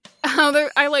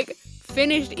I like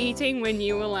finished eating when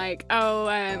you were like, oh,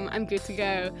 I'm good to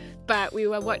go. But we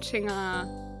were watching our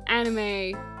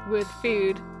anime with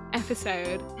food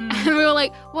episode, and we were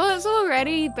like, well, it's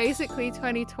already basically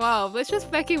 2012. Let's just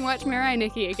fucking watch Mirai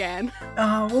Nikki again.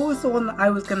 What was the one that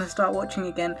I was going to start watching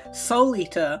again? Soul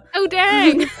Eater. Oh,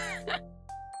 dang!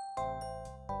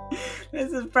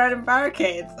 This is Bread and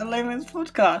Barricades, a layman's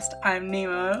podcast. I'm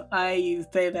Nemo. I use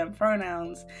they, them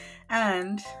pronouns.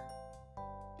 And...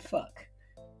 fuck.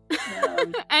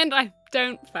 And I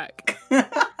don't fuck.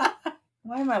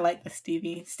 Why am I like this,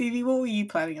 Stevie? Stevie, what were you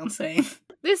planning on saying?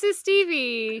 This is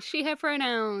Stevie, she, her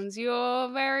pronouns,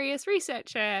 your various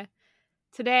researcher.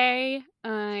 Today,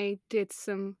 I did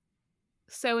some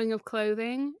sewing of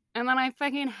clothing, and then I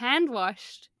fucking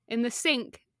hand-washed in the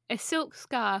sink a silk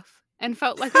scarf and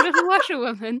felt like a little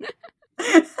washerwoman.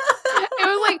 It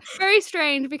was, like, very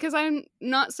strange, because I'm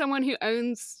not someone who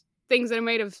owns things that are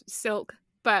made of silk,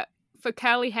 but for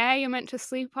curly hair, you're meant to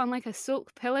sleep on, like, a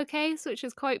silk pillowcase, which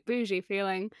is quite bougie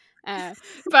feeling. But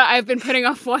I've been putting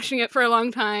off washing it for a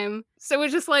long time. So we're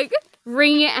just, like,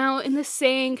 wringing it out in the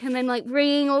sink and then, like,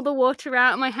 wringing all the water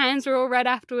out. And my hands were all red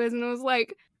afterwards. And it was,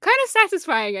 like, kind of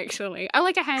satisfying, actually. I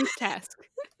like a hand task.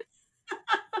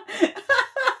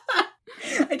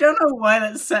 I don't know why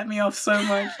that set me off so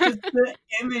much. Just the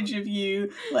image of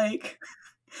you, like...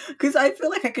 Because I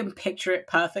feel like I can picture it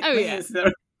perfectly as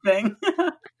the thing.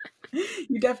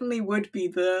 You definitely would be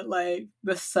the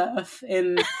serf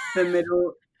in the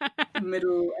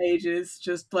middle ages,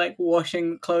 just like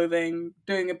washing clothing,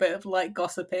 doing a bit of like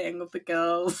gossiping with the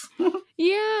girls.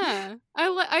 Yeah,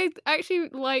 I actually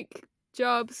like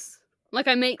jobs. Like,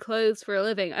 I make clothes for a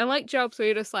living. I like jobs where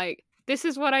you're just like, this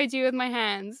is what I do with my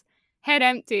hands. Head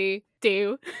empty.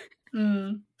 Do.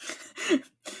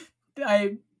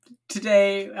 I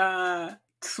today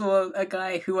saw a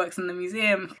guy who works in the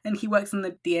museum, and he works in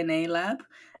the DNA lab.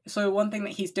 So one thing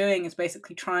that he's doing is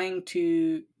basically trying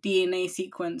to DNA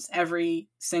sequence every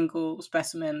single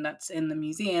specimen that's in the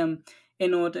museum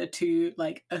in order to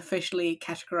like officially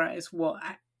categorize what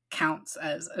counts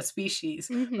as a species.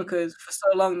 Mm-hmm. Because for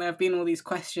so long there have been all these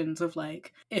questions of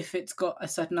like, if it's got a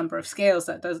certain number of scales,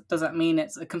 does that mean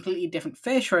it's a completely different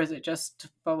fish, or is it just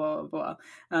blah blah blah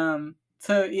blah.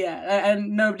 So yeah,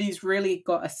 and nobody's really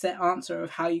got a set answer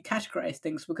of how you categorize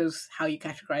things, because how you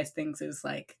categorize things is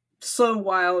like so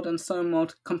wild and so more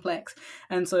complex.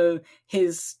 And so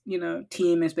his,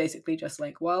 team is basically just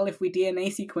like, well, if we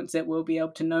DNA sequence it, we'll be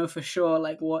able to know for sure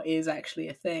like what is actually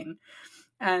a thing.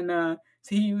 And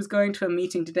so he was going to a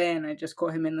meeting today, and I just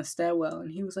caught him in the stairwell,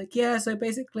 and he was like, yeah, so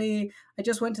basically I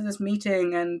just went to this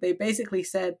meeting, and they basically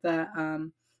said that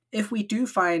if we do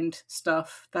find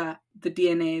stuff that the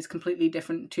DNA is completely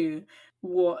different to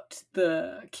what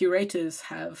the curators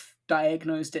have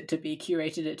diagnosed it to be,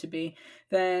 curated it to be,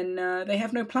 then they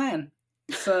have no plan.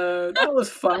 So that was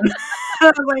fun.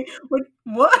 I was like,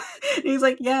 what? And he's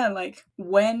like, yeah, like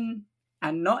when,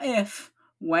 and not if,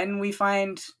 when we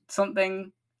find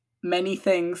something, many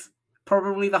things,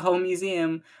 probably the whole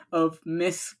museum of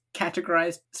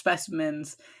miscategorized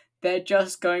specimens, they're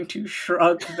just going to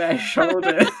shrug their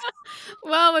shoulders.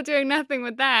 Well, we're doing nothing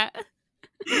with that.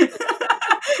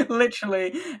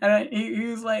 Literally. And he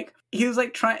was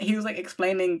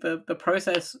explaining the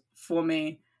process for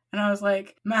me, and I was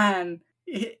like, man,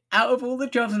 out of all the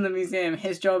jobs in the museum,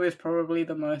 his job is probably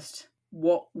the most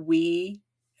what we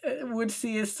would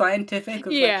see as scientific,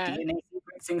 of like DNA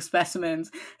sequencing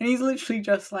specimens. And he's literally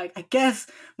just like, I guess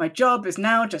my job is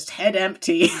now just head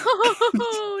empty.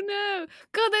 Oh no,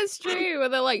 God, that's true. Where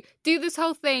they're like, do this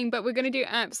whole thing, but we're going to do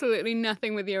absolutely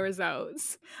nothing with your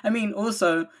results. I mean,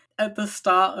 also at the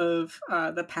start of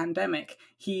the pandemic,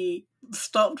 he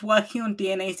stopped working on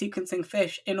DNA sequencing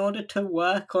fish in order to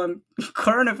work on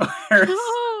coronavirus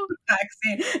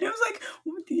vaccine. It was like,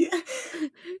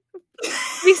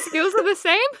 these skills are the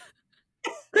same?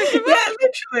 Yeah,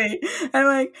 literally. And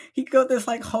like, he got this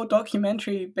like whole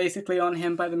documentary basically on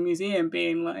him by the museum,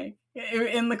 being like,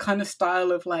 in the kind of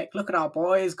style of like, look at our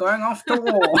boys going off to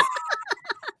war.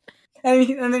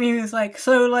 And then he was like,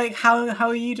 so like, how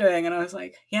are you doing? And I was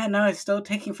like, yeah, no, still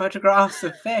taking photographs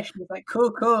of fish. And he was like,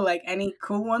 cool, like any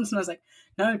cool ones? And I was like,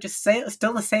 no, just say it's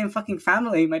still the same fucking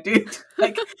family, my dude.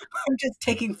 Like, I'm just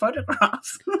taking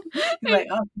photographs. He's like,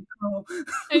 oh, cool.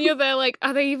 And you're there like,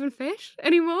 are they even fish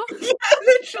anymore? Yeah,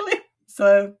 literally.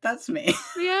 So that's me.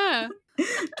 Yeah.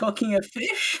 Talking of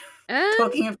fish.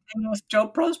 Talking of famous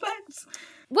job prospects.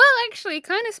 Well, actually,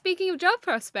 kind of speaking of job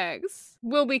prospects,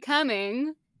 will be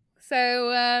coming.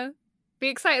 So, be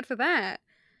excited for that.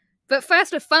 But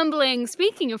first,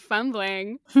 speaking of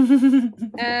fumbling.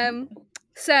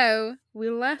 So, we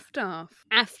left off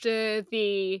after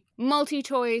the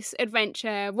multi-choice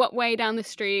adventure, what way down the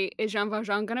street is Jean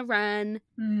Valjean gonna run?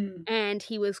 And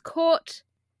he was caught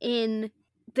in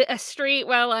a street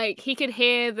where, like, he could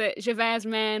hear that Javert's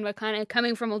men were kind of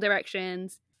coming from all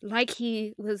directions, like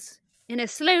he was in a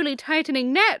slowly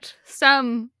tightening net,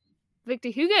 some Victor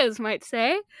Hugo's might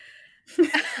say.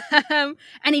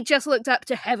 And he just looked up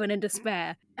to heaven in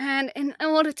despair. And in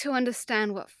order to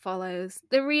understand what follows,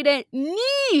 the reader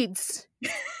needs to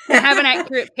have an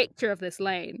accurate picture of this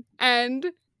lane. And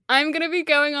I'm going to be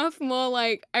going off more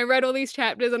like, I read all these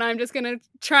chapters and I'm just going to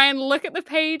try and look at the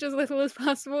page as little as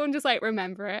possible and just, like,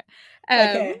 remember it.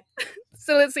 Okay.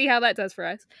 So let's see how that does for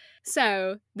us.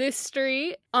 So, this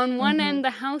street, on one end, the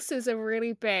houses are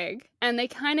really big, and they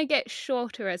kind of get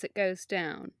shorter as it goes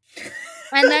down.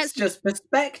 And that's just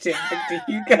perspective, Victor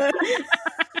Hugo.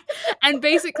 And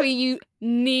basically, you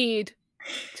need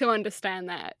to understand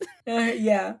that.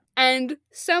 Yeah. And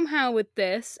somehow with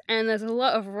this, and there's a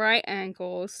lot of right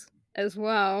angles as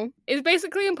well, it's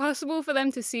basically impossible for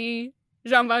them to see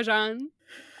Jean Valjean.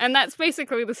 And that's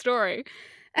basically the story.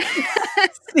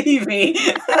 Stevie.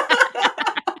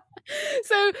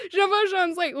 So Jean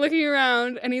Valjean's, like, looking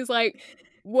around and he's like,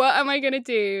 what am I gonna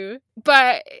do?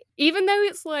 But even though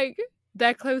it's like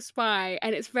they're close by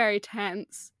and it's very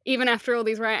tense, even after all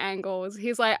these right angles,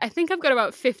 he's like, I think I've got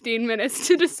about 15 minutes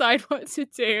to decide what to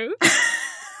do.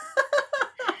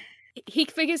 He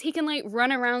figures he can, like,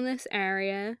 run around this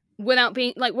area without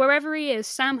being, like, wherever he is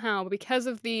somehow, because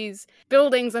of these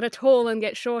buildings that are tall and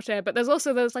get shorter, but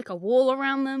there's like a wall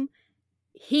around them.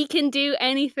 He can do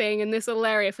anything in this little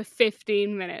area for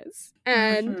 15 minutes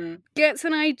and gets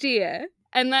an idea,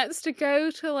 and that's to go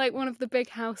to, like, one of the big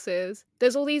houses.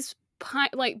 There's all these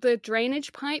like, the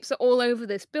drainage pipes are all over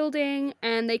this building,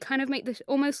 and they kind of make this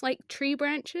almost like tree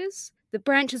branches. The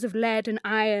branches of lead and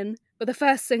iron were the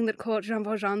first thing that caught Jean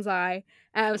Valjean's eye.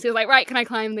 So he was like, right, can I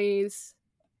climb these?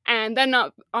 And they're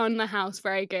not on the house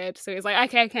very good, so he's like,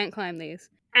 okay, I can't climb these.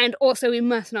 And also, we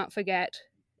must not forget,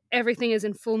 everything is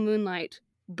in full moonlight,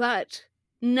 but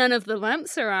none of the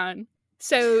lamps are on.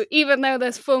 So even though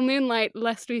there's full moonlight,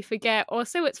 lest we forget,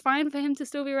 also it's fine for him to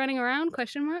still be running around, ?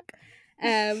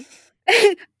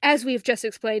 As we've just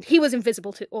explained, he was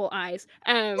invisible to all eyes.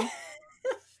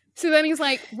 So then he's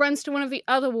like, runs to one of the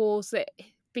other walls that,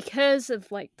 because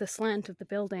of, like, the slant of the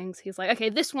buildings, he's like, okay,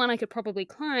 this one I could probably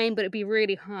climb, but it'd be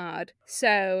really hard.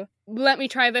 So let me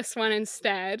try this one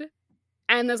instead.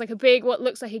 And there's, like, a big, what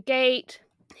looks like a gate.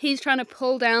 He's trying to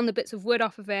pull down the bits of wood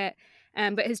off of it.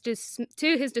 But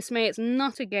to his dismay, it's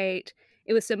not a gate.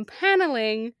 It was some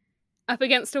paneling up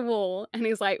against a wall. And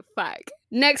he's like, fuck.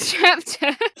 Next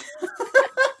chapter.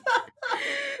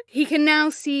 He can now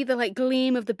see the, like,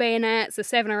 gleam of the bayonets, the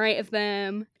 7 or 8 of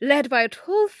them, led by a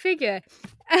tall figure.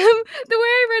 The way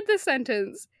I read this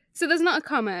sentence, so there's not a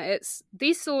comma, it's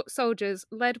these soldiers,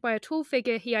 led by a tall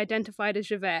figure he identified as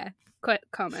Javert,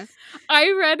 comma.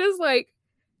 I read as, like,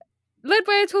 led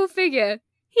by a tall figure,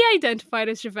 he identified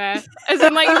as Javert. As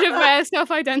in, like, Javert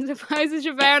self-identifies as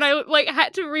Javert, and I, like,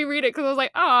 had to reread it because I was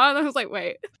like, oh, and I was like,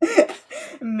 wait.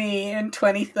 Me in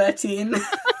 2013.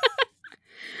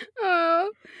 Oh.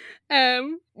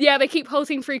 Yeah, they keep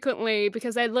halting frequently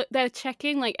because they're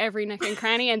checking, like, every nook and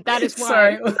cranny, and that is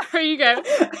why. Sorry. There you go.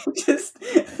 Just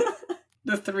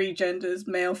the 3 genders,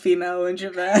 male, female, and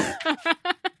Javert.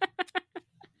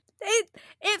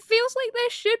 It feels like there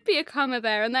should be a comma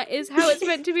there, and that is how it's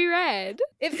meant to be read.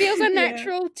 It feels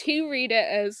unnatural to read it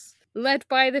as led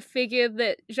by the figure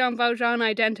that Jean Valjean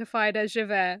identified as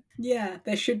Javert. Yeah,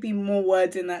 there should be more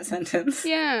words in that sentence.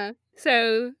 Yeah.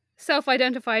 So,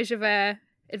 self-identified Javert,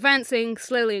 advancing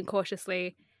slowly and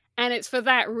cautiously, and it's for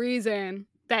that reason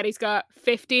that he's got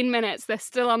 15 minutes. They're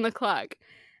still on the clock.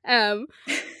 So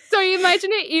you imagine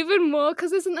it even more,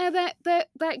 because isn't there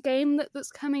that game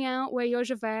that's coming out where you're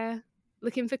Javert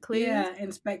looking for clues? Yeah,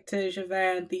 Inspector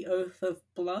Javert and the Oath of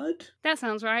Blood. That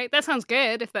sounds right. That sounds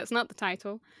good, if that's not the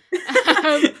title.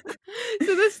 So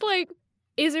this, like,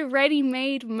 is a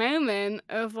ready-made moment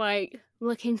of, like,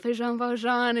 looking for Jean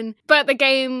Valjean, but the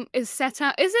game is set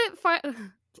up. Is it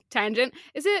tangent?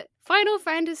 Is it Final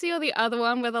Fantasy or the other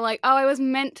one where they're like, oh, I was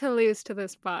meant to lose to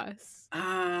this boss?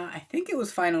 I think it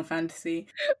was Final Fantasy.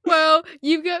 Well,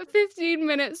 you've got 15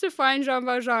 minutes to find Jean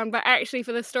Valjean, but actually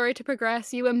for the story to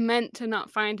progress, you were meant to not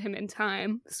find him in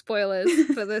time. Spoilers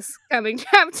for this coming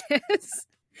chapters.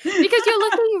 Because you're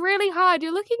looking really hard.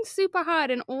 You're looking super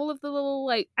hard in all of the little,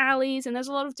 like, alleys, and there's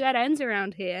a lot of dead ends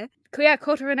around here. Yeah,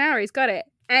 quarter of an hour, he's got it.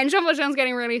 And Jean Valjean's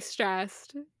getting really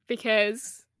stressed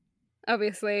because,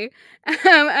 obviously,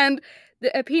 and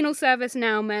a penal service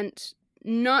now meant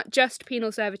not just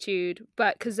penal servitude,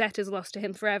 but Cosette is lost to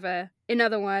him forever. In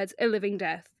other words, a living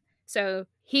death. So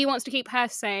he wants to keep her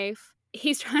safe.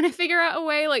 He's trying to figure out a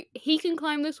way, like, he can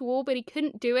climb this wall, but he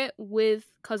couldn't do it with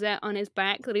Cosette on his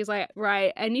back. That he's like,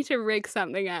 right, I need to rig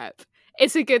something up.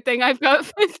 It's a good thing I've got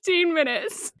 15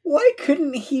 minutes. Why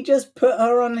couldn't he just put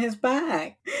her on his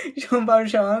back? Jean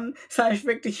Valjean /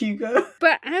 Victor Hugo.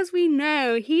 But as we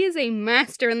know, he is a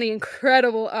master in the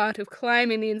incredible art of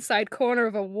climbing the inside corner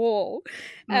of a wall.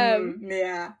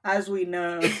 Yeah, as we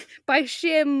know. By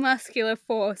sheer muscular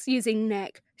force, using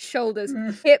neck, shoulders,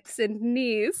 hips, and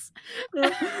knees.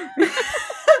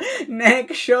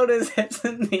 Neck, shoulders, hips,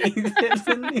 and knees.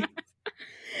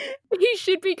 He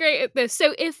should be great at this.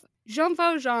 So if Jean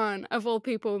Valjean, of all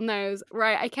people, knows,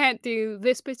 right, I can't do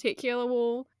this particular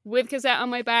wall with Cosette on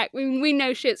my back, we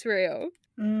know shit's real.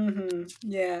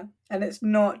 Yeah, and it's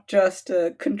not just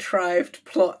a contrived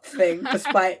plot thing,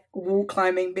 despite wall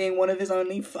climbing being one of his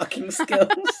only fucking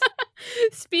skills.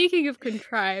 Speaking of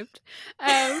contrived,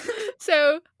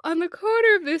 so on the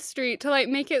corner of this street, to like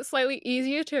make it slightly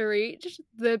easier to reach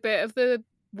the bit of the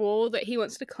wall that he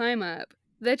wants to climb up,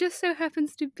 there just so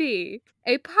happens to be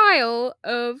a pile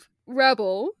of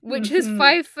rubble which is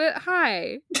 5 foot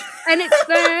high, and it's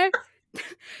there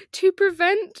to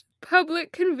prevent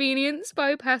public convenience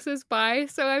by passers-by,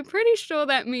 so I'm pretty sure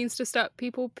that means to stop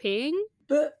people peeing.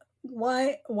 But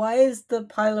why is the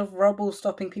pile of rubble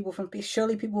stopping people from peeing?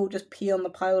 Surely people will just pee on the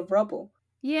pile of rubble.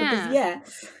 Yeah. Because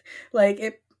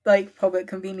yes, public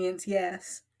convenience,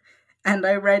 yes. And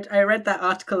I read that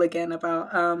article again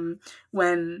about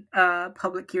when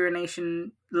public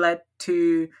urination led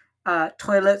to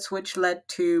toilets, which led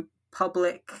to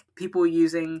public people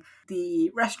using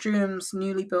the restrooms,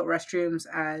 newly built restrooms,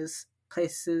 as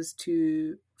places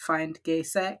to find gay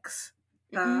sex.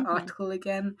 Article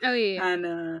again. Oh yeah.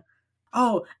 And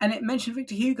and it mentioned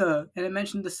Victor Hugo, and it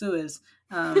mentioned the sewers.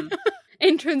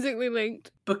 Intrinsically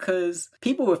linked. Because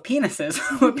people with penises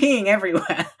were peeing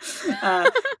everywhere.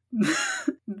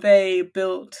 They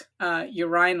built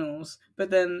urinals, but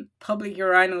then public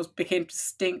urinals became to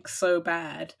stink so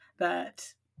bad that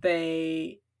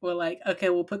they were like, okay,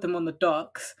 we'll put them on the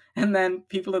docks. And then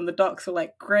people in the docks were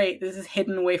like, great, this is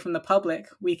hidden away from the public.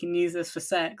 We can use this for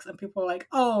sex. And people were like,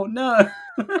 oh no,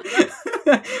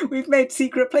 we've made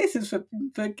secret places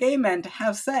for gay men to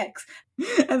have sex.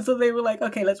 And so they were like,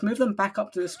 okay, let's move them back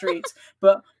up to the streets,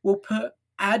 but we'll put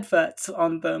adverts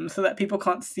on them so that people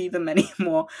can't see them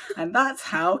anymore. And that's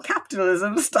how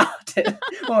capitalism started.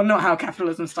 Well, not how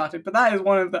capitalism started, but that is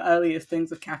one of the earliest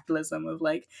things of capitalism, of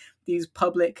like these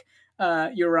public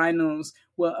urinals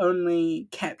were only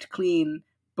kept clean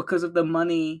because of the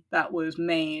money that was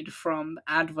made from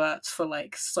adverts for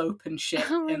like soap and shit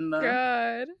in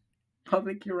the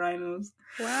public urinals.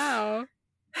 Wow.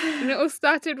 And it all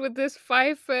started with this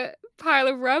 5 foot pile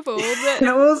of rubble that it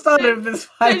all started with this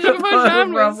 5 foot pile of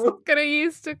rubble was gonna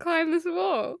use to climb this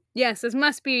wall. Yes, this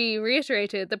must be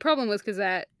reiterated. The problem was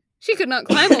Cosette. She could not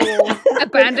climb a wall.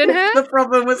 Abandon her? The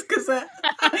problem was Cosette.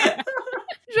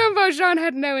 Jean Valjean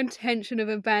had no intention of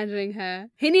abandoning her.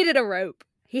 He needed a rope.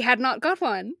 He had not got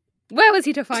one. Where was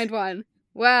he to find one?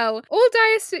 Well, all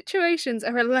dire situations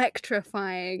are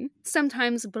electrifying,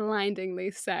 sometimes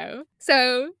blindingly so.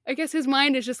 So, I guess his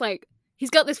mind is just like, he's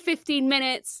got this 15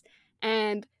 minutes,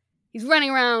 and he's running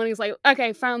around, and he's like,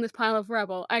 okay, found this pile of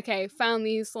rubble. Okay, found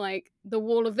these, like, the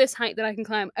wall of this height that I can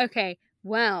climb. Okay,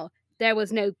 well, there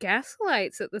was no gas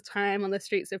lights at the time on the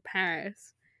streets of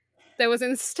Paris. There was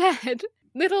instead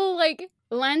little, like,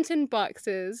 lantern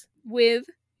boxes with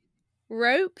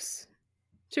ropes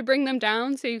to bring them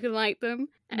down so you could light them.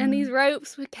 And these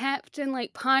ropes were kept and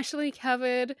like partially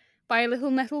covered by a little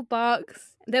metal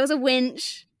box. There was a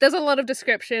winch. There's a lot of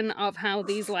description of how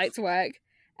these lights work.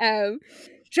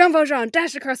 Jean Valjean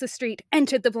dashed across the street,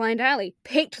 entered the blind alley,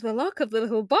 picked the lock of the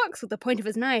little box with the point of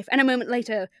his knife, and a moment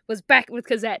later was back with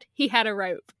Cosette. He had a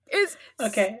rope.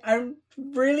 Okay, I'm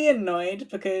really annoyed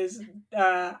because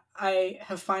I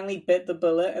have finally bit the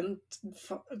bullet and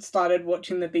started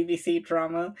watching the BBC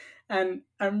drama, and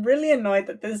I'm really annoyed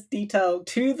that this detail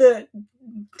to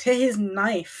his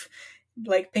knife,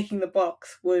 like picking the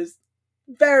box, was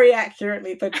very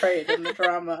accurately portrayed in the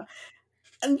drama.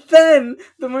 And then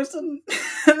and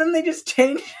then they just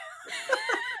changed.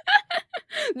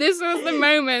 This was the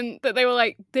moment that they were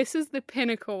like, this is the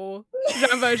pinnacle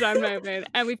Jean Valjean moment,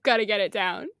 and we've got to get it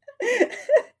down.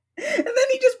 And then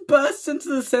he just bursts into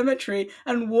the cemetery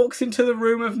and walks into the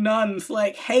room of nuns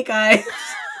like, hey guys.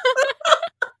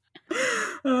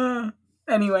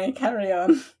 Anyway, carry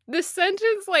on. The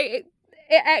sentence, like,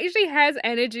 it actually has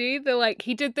energy. They're like,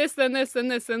 he did this, then this, then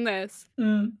this, then this.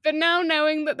 But now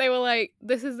knowing that they were like,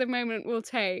 this is the moment we'll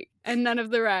take, and none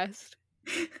of the rest.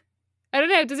 I don't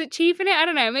know, does it cheapen it? I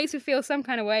don't know, it makes me feel some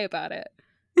kind of way about it.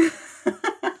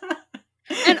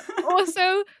 And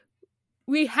also,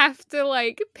 we have to,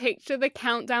 like, picture the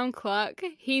countdown clock.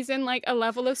 He's in, like, a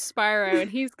level of Spyro, and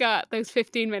he's got those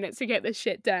 15 minutes to get this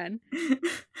shit done.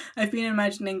 I've been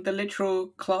imagining the literal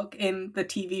clock in the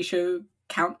TV show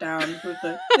Countdown with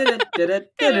the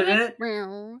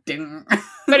ding.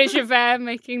 But it's Javert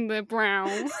making the brown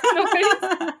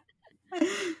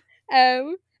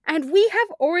noise. And we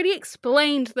have already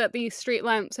explained that these street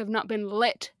lamps have not been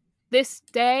lit this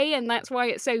day, and that's why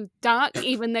it's so dark,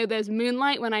 even though there's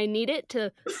moonlight when I need it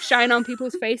to shine on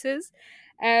people's faces.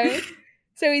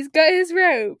 So he's got his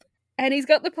rope, and he's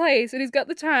got the place, and he's got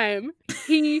the time.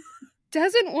 He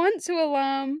doesn't want to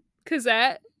alarm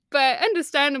Cosette, but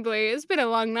understandably, it's been a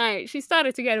long night. She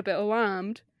started to get a bit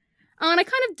alarmed. Oh, and I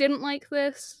kind of didn't like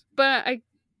this, but I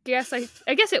guess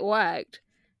it worked.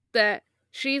 That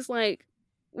she's like,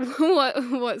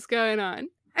 what's going on?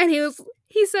 And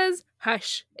he says,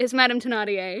 hush, it's Madame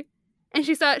Thénardier. And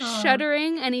she starts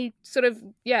shuddering, and he sort of,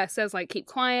 says, like, keep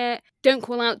quiet, don't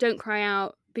call out, don't cry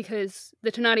out, because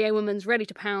the Thénardier woman's ready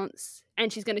to pounce,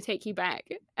 and she's going to take you back.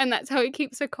 And that's how he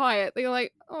keeps her quiet. They're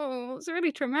like, oh, it's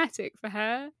really traumatic for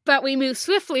her. But we move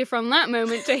swiftly from that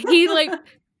moment to he, like,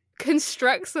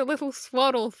 constructs a little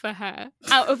swaddle for her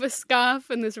out of a scarf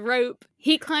and this rope.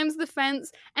 He climbs the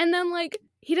fence, and then, like,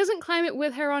 he doesn't climb it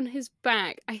with her on his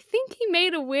back. I think he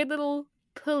made a weird little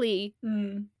pulley.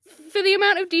 For the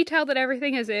amount of detail that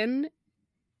everything is in,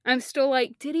 I'm still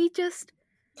like, did he just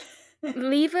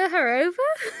lever her over?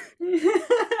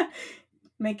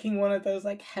 Making one of those,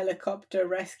 like, helicopter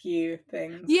rescue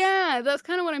things. Yeah, that's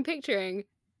kind of what I'm picturing.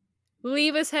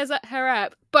 Levers her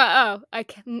up, but I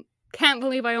can't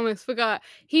believe I almost forgot.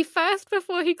 He first,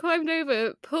 before he climbed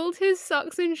over, pulled his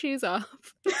socks and shoes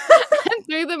off and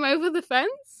threw them over the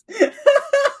fence.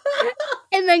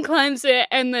 And then climbs it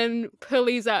and then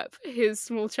pulleys up his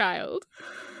small child.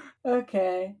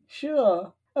 Okay,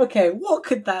 sure. Okay, what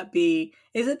could that be?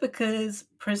 Is it because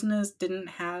prisoners didn't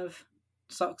have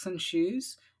socks and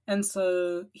shoes, and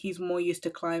so he's more used to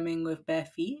climbing with bare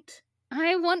feet?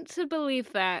 I want to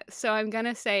believe that, so I'm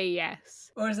gonna say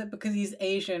yes. Or is it because he's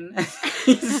Asian and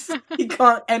he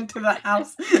can't enter the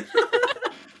house?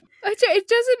 It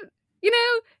doesn't,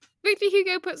 Victor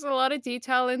Hugo puts a lot of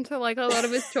detail into, like, a lot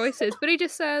of his choices, but he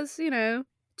just says,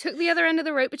 took the other end of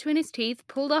the rope between his teeth,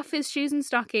 pulled off his shoes and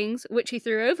stockings, which he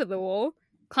threw over the wall,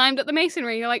 climbed up the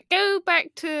masonry. You're like, go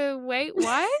back to, wait,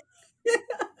 what?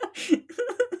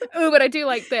 Oh, but I do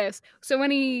like this. So when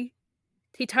he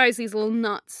ties these little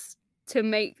knots to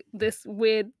make this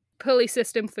weird pulley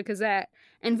system for Cosette,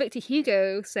 and Victor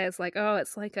Hugo says, like, oh,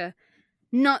 it's like a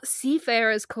knot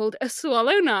seafarers called a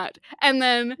swallow knot. And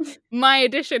then my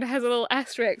edition has a little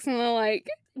asterisk, and they're like,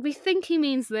 we think he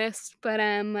means this, but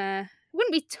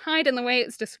wouldn't be tied in the way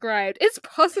it's described. It's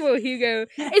possible Hugo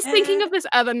is thinking of this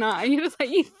other knot, and you're just like,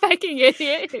 you fucking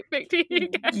idiot, Victor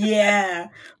Hugo. Yeah,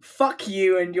 fuck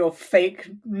you and your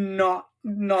fake knot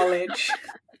knowledge.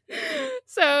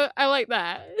 So I like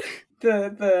that.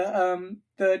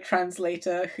 The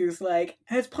translator who's like,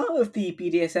 as part of the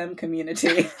BDSM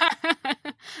community.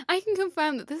 I can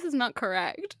confirm that this is not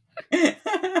correct.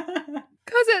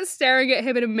 Cosette's staring at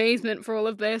him in amazement for all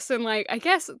of this, and, like, I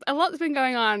guess a lot's been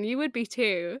going on. You would be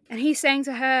too. And he's saying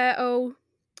to her, oh,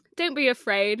 don't be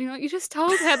afraid. You just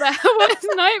told her that there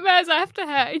was nightmares after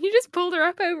her, and you just pulled her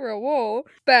up over a wall.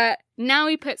 But now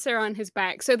he puts her on his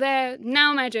back. So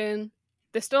now imagine,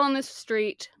 they're still on this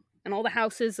street, and all the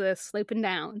houses are sloping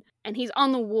down, and he's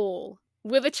on the wall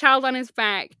with a child on his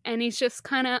back, and he's just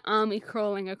kind of army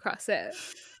crawling across it.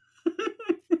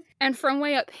 And from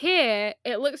way up here,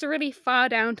 it looks really far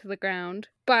down to the ground.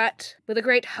 But with a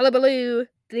great hullabaloo,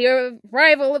 the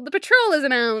arrival of the patrol is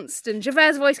announced, and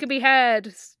Javert's voice can be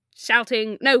heard,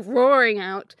 roaring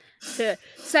out to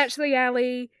search the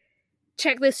alley,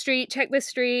 check this street,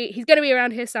 he's gonna be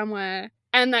around here somewhere.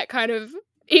 And that kind of,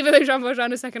 even though Jean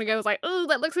Valjean a second ago was like, oh,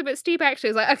 that looks a bit steep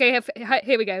actually, it's like, okay,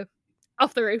 here we go.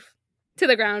 Off the roof, to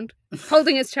the ground,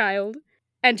 holding his child,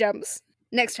 and jumps.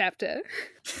 Next chapter.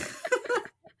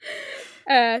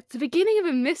 It's the beginning of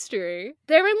a mystery.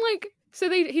 They're in, like, so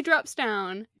he drops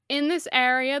down in this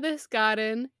area, this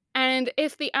garden, and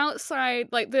if the outside,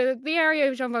 like, the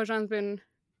area Jean Valjean's been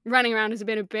running around has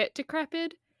been a bit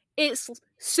decrepit, it's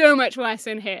so much worse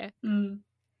in here.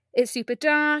 It's super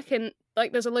dark, and,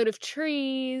 like, there's a load of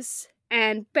trees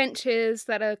and benches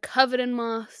that are covered in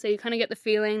moss, so you kind of get the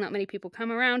feeling not many people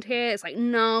come around here. It's, like,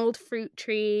 gnarled fruit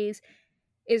trees.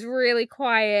 is really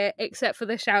quiet except for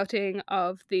the shouting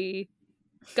of the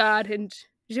guard and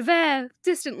Javert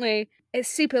distantly. It's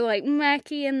super, like,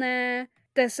 murky in there.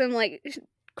 There's some, like,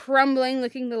 crumbling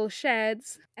looking little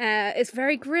sheds. It's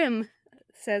very grim,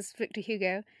 says Victor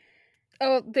Hugo.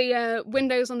 Oh, the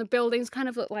windows on the buildings kind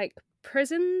of look like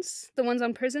prisons. The ones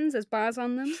on prisons, there's bars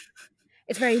on them.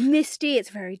 It's very misty, it's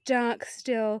very dark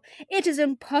still. It is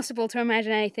impossible to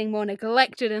imagine anything more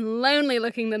neglected and lonely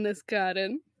looking than this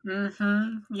garden.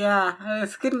 Yeah,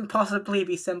 this couldn't possibly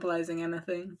be symbolizing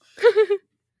anything.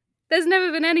 There's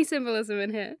never been any symbolism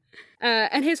in here.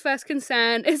 And his first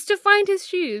concern is to find his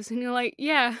shoes. And you're like,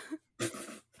 yeah.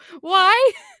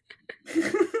 Why?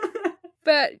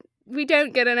 But we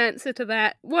don't get an answer to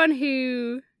that. One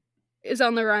who is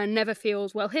on the run never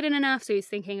feels well hidden enough, so he's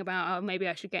thinking about, oh, maybe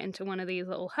I should get into one of these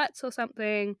little huts or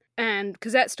something. And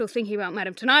Cosette's still thinking about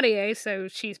Madame Thénardier, so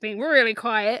she's being really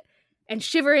quiet and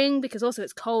shivering because also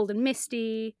it's cold and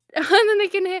misty. And then they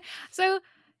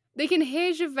can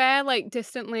hear Javert, like,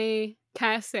 distantly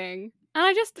cursing.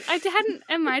 And I hadn't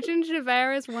imagined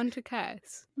Javert as one to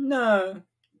curse. No,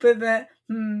 but that,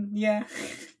 yeah.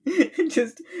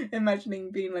 Just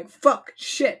imagining being like, fuck,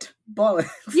 shit, bollocks.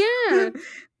 Yeah.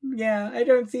 Yeah, I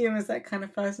don't see him as that kind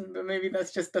of person, but maybe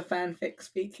that's just the fanfic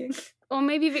speaking. Or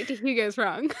maybe Victor Hugo's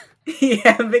wrong.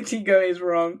 Yeah, Victor Hugo is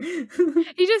wrong.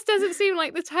 He just doesn't seem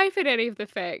like the type in any of the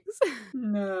fics.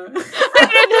 No. I know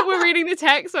that we're reading the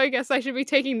text, so I guess I should be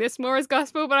taking this more as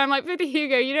gospel, but I'm like, Victor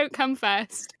Hugo, you don't come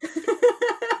first.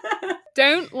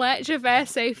 Don't let Javert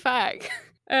say fuck.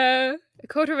 A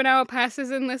quarter of an hour passes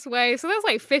in this way, so that's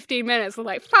like 15 minutes of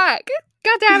like, fuck,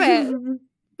 god damn it,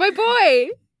 my boy,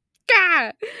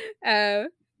 gah!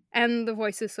 And the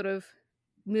voices sort of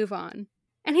move on.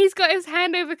 And he's got his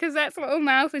hand over Cosette's little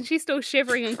mouth and she's still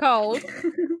shivering and cold.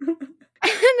 And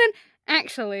then,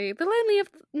 actually, the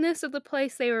loneliness of the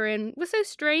place they were in was so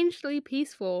strangely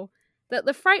peaceful that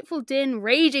the frightful din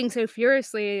raging so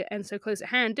furiously and so close at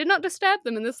hand did not disturb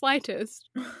them in the slightest.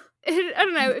 I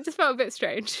don't know, it just felt a bit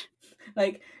strange.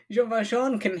 Like, Jean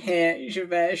Valjean can hear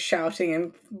Javert shouting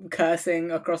and cursing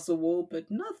across the wall, but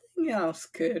nothing else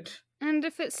could. And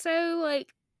if it's so,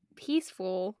 like,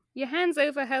 peaceful, your hand's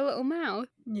over her little mouth.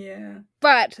 Yeah.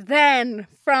 But then,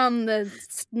 from the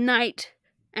night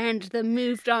and the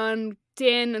moved-on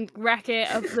din and racket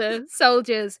of the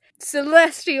soldiers,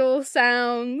 celestial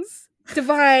sounds,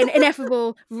 divine,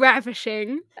 ineffable,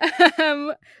 ravishing.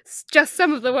 Just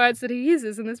some of the words that he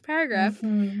uses in this paragraph.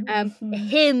 A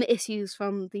hymn issues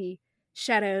from the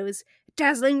shadows,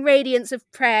 dazzling radiance of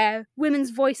prayer,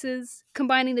 women's voices,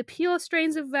 combining the pure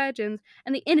strains of virgins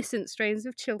and the innocent strains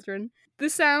of children. The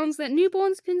sounds that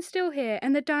newborns can still hear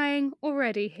and the dying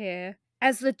already hear.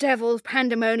 As the devil's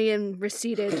pandemonium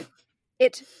receded,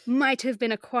 it might have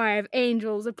been a choir of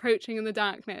angels approaching in the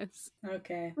darkness.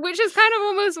 Okay. Which is kind of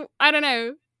almost, I don't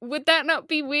know, would that not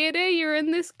be weirder? You're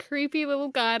in this creepy little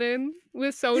garden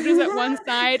with soldiers at one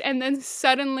side, and then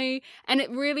suddenly, and it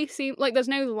really seems like there's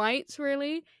no lights,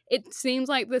 really. It seems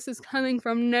like this is coming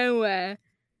from nowhere.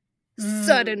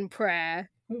 Sudden prayer.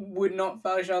 Would not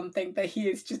Valjean think that he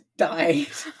has just died?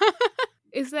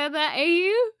 Is there that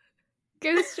AU?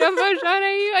 Ghost Jean Valjean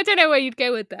AU? I don't know where you'd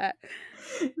go with that.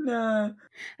 No.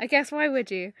 I guess why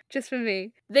would you? Just for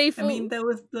me. I mean, there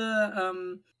was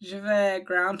the Javert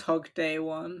Groundhog Day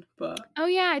one, but... Oh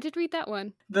yeah, I did read that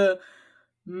one. The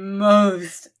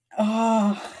most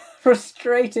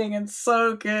frustrating and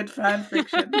so good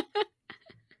fanfiction.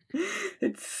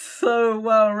 It's so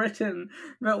well written,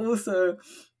 but also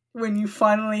when you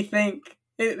finally think...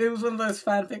 It was one of those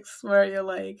fanfics where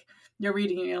you're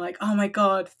reading it and you're like, oh my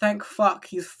god, thank fuck,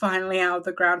 he's finally out of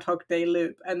the Groundhog Day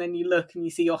loop. And then you look and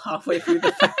you see you're halfway through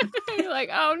the fanfic. You're like,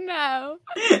 oh no.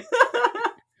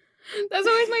 That's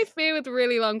always my fear with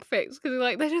really long fics, because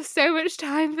like, there's just so much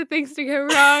time for things to go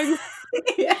wrong.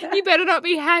 Yeah. You better not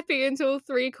be happy until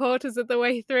 3/4 of the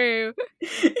way through.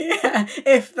 Yeah,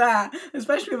 if that.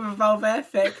 Especially with a Valverde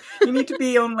fic. You need to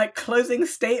be on like closing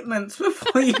statements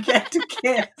before you get to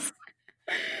kiss.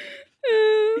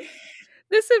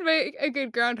 This would make a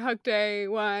good Groundhog Day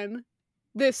one.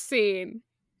 This scene.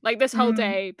 Like, this whole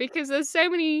day. Because there's so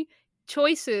many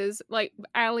choices, like,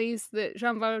 alleys that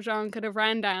Jean Valjean could have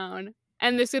ran down.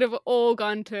 And this would have all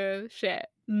gone to shit.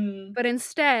 But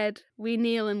instead, we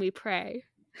kneel and we pray.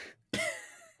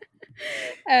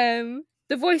 The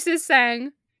voices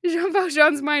sang. Jean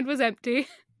Valjean's mind was empty.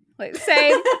 Like,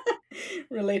 same.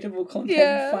 Relatable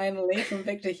content, finally, from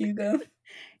Victor Hugo.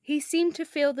 He seemed to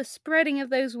feel the spreading of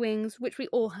those wings which we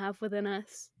all have within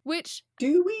us. Which...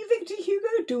 Do we, Victor Hugo?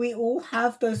 Do we all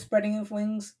have those spreading of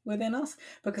wings within us?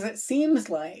 Because it seems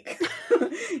like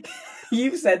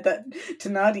you've said that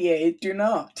Thénardier do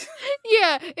not.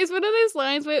 Yeah, it's one of those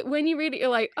lines where when you read it, you're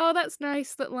like, oh, that's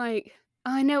nice that, like,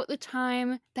 I know at the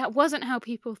time that wasn't how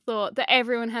people thought, that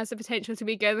everyone has the potential to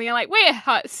be good. And you're like, wait a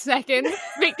hot second,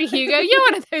 Victor Hugo, you're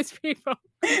one of those people.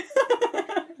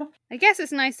 I guess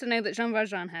it's nice to know that Jean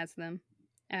Valjean has them.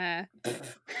 Yeah.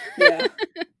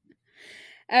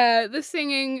 The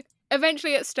singing,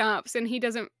 eventually it stops and he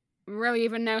doesn't really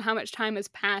even know how much time has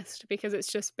passed because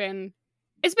it's been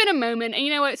a moment, and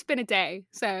you know what, it's been a day,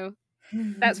 so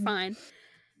that's fine.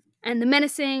 And the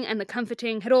menacing and the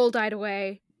comforting had all died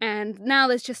away, and now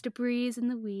there's just a breeze in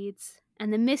the weeds,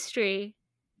 and the mystery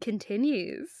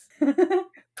continues.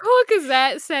 Poor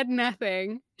Cosette said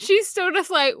nothing. She's still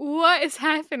just like, what is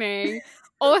happening?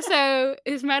 Also,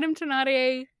 is Madame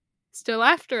Thénardier still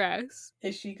after us?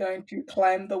 Is she going to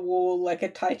climb the wall like a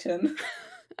titan?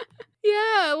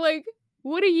 Yeah, like,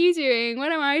 what are you doing?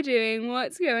 What am I doing?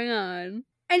 What's going on?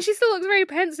 And she still looks very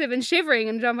pensive and shivering,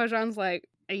 and Jean Valjean's like,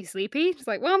 are you sleepy? She's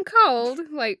like, well, I'm cold.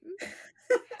 Like,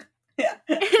 Yeah.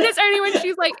 and it's only when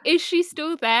she's like, is she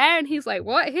still there? And he's like,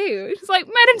 what, who? She's like,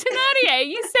 Madame Thénardier,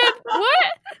 you said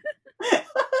what?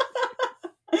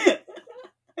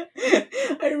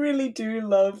 I really do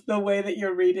love the way that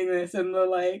you're reading this, and the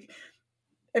like.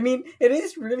 I mean, it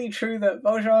is really true that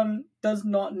Valjean does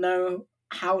not know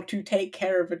how to take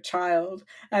care of a child,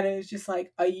 and it's just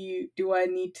like, is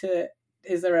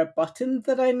there a button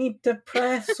that I need to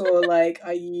press, or like,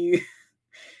 are you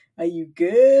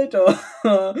good, or...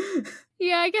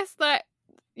 Yeah, I guess that,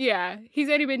 yeah, he's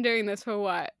only been doing this for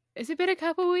what? Has it been a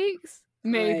couple weeks?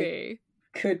 Maybe.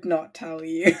 Could not tell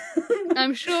you.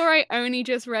 I'm sure I only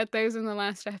just read those in the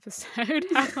last episode,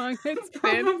 how long it's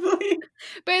been. Probably.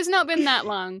 But it's not been that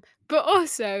long. But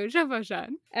also, Jean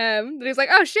Valjean, that he's like,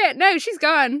 oh shit, no, she's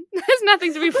gone. There's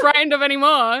nothing to be frightened of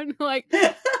anymore. And like,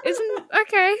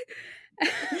 okay.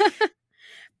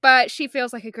 But she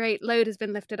feels like a great load has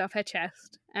been lifted off her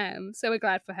chest. So we're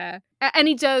glad for her. And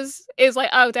he is like,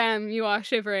 oh damn, you are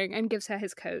shivering, and gives her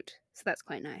his coat. So that's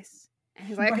quite nice. And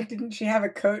he's like, why didn't she have a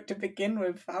coat to begin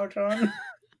with, Valjean?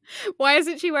 Why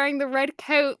isn't she wearing the red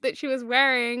coat that she was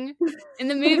wearing in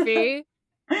the movie?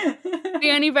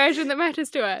 The only version that matters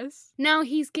to us. Now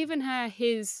he's given her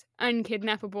his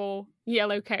unkidnappable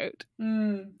yellow coat.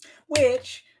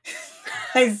 Which,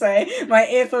 I say, my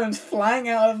earphones flying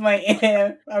out of my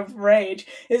ear of rage,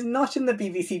 is not in the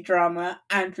BBC drama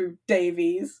Andrew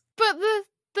Davies. But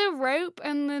the rope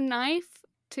and the knife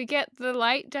to get the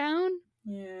light down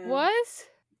was?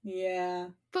 Yeah.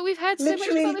 But we've heard so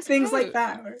literally much about this things coat. like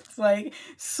that, where it's like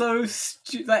so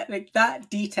like that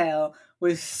detail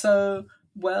was so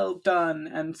well done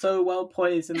and so well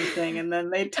poised in the thing, and then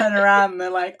they turn around and they're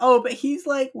like, oh, but he's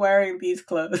like wearing these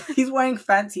clothes. He's wearing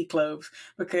fancy clothes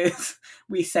because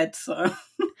we said so.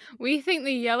 We think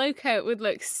the yellow coat would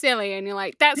look silly, and you're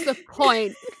like, that's the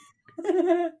point.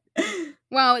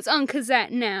 Well, it's on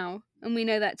Cosette now, and we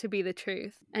know that to be the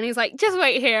truth. And he's like, just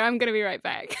wait here, I'm gonna be right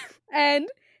back. And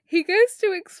he goes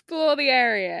to explore the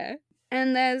area,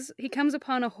 and he comes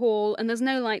upon a hall, and there's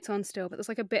no lights on still, but there's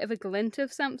like a bit of a glint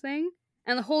of something,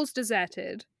 and the hall's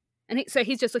deserted. And so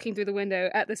he's just looking through the window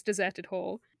at this deserted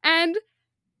hall. And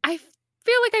I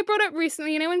feel like I brought up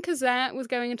recently, you know, when Cosette was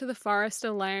going into the forest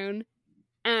alone,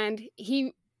 and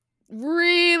he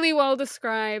really well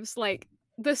describes, like,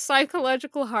 the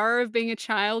psychological horror of being a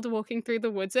child walking through the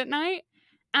woods at night.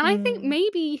 And I think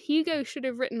maybe Hugo should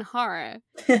have written horror.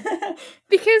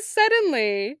 Because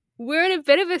suddenly, we're in a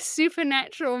bit of a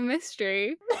supernatural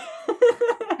mystery.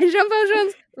 And Jean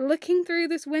Valjean's looking through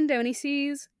this window, and he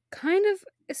sees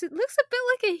it looks a bit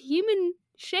like a human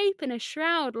shape in a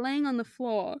shroud laying on the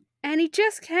floor. And he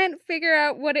just can't figure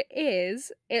out what it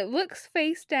is. It looks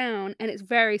face down, and it's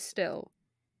very still.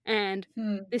 And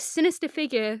this sinister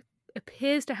figure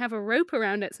appears to have a rope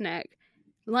around its neck,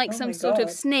 like some sort of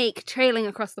snake trailing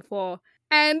across the floor.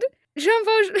 And Jean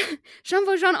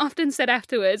Valjean often said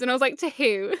afterwards, and I was like, to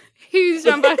who? Who's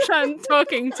Jean Valjean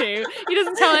talking to? He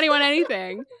doesn't tell anyone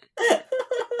anything.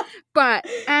 But,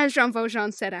 as Jean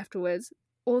Valjean said afterwards,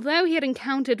 although he had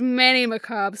encountered many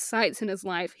macabre sights in his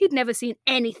life, he'd never seen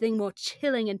anything more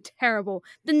chilling and terrible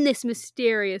than this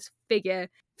mysterious figure,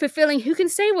 fulfilling who can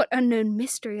say what unknown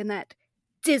mystery in that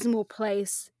dismal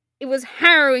place. It was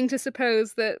harrowing to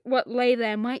suppose that what lay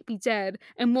there might be dead,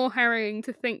 and more harrowing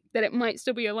to think that it might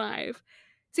still be alive.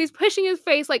 So he's pushing his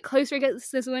face like closer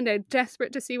against this window,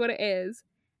 desperate to see what it is,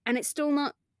 and it's still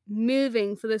not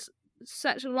moving for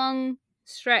such a long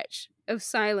stretch of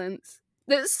silence.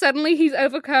 that suddenly he's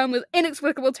overcome with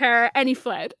inexplicable terror and he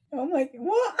fled. Oh my...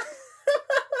 What?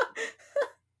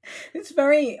 It's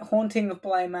very haunting of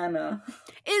Bly Manor.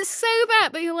 It's so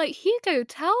bad that you're like, Hugo,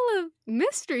 tell a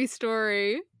mystery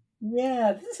story.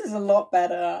 Yeah, this is a lot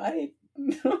better. I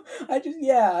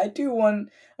do want...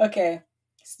 Okay,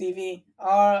 Stevie,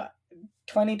 our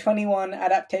 2021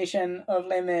 adaptation of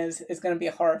Les Mis is going to be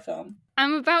a horror film.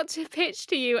 I'm about to pitch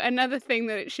to you another thing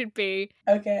that it should be.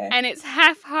 Okay. And it's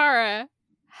half horror,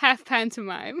 half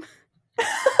pantomime.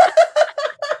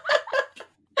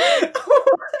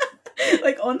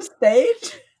 Like on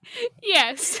stage?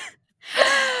 Yes.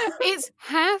 It's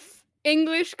half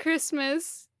English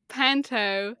Christmas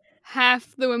panto,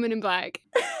 half The Woman in Black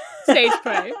stage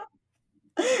play.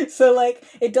 So, like,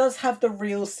 it does have the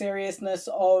real seriousness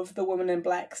of The Woman in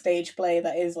Black stage play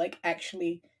that is, like,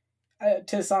 actually,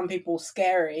 to some people,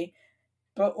 scary,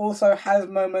 but also has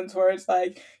moments where it's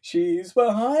like, she's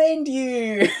behind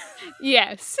you!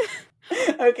 Yes.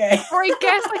 Okay. Or I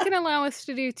guess I can allow us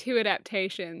to do 2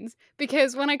 adaptations,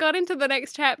 because when I got into the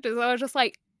next chapters, I was just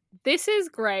like, this is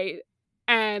great,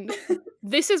 and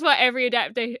this is what every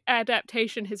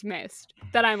adaptation has missed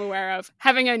that I'm aware of,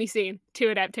 having only seen 2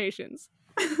 adaptations.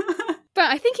 But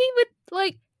I think he would,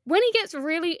 like, when he gets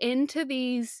really into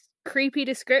these creepy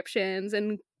descriptions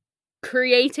and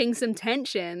creating some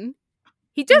tension,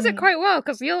 he does it quite well,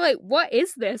 because you're like, what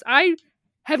is this? I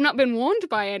have not been warned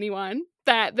by anyone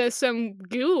that there's some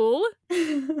ghoul.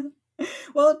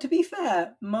 Well, to be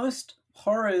fair, most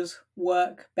horrors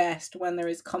work best when there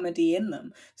is comedy in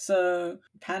them. So,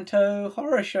 panto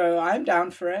horror show, I'm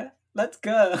down for it. Let's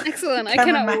go. Excellent, I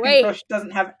Cameron cannot McIntosh wait.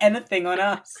 doesn't have anything on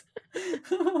us.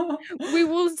 We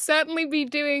will certainly be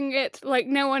doing it like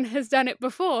no one has done it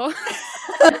before.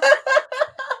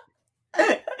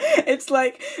 It's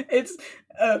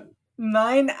a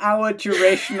 9-hour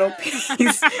durational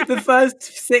piece. The first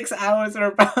 6 hours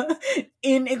are about,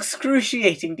 in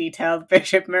excruciating detail,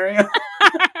 Bishop Muriel.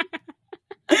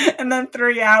 And then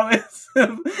 3 hours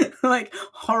of, like,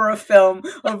 horror film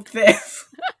of this.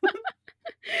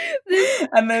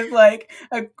 And there's, like,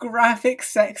 a graphic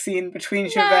sex scene between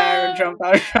Javert and Jean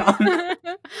Valjean.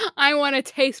 I want a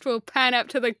tasteful pan up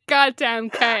to the goddamn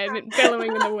curtain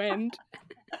billowing in the wind.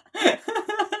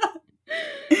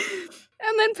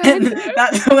 And then panto.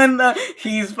 That's when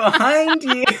he's behind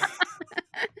you.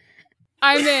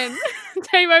 I'm in.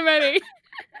 Take my money.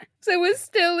 So we're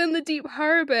still in the deep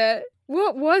horror bit.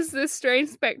 What was this strange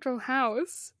spectral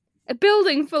house? A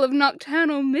building full of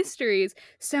nocturnal mysteries,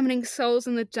 summoning souls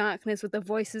in the darkness with the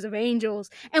voices of angels,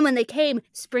 and when they came,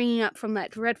 springing up from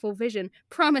that dreadful vision,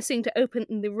 promising to open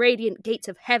the radiant gates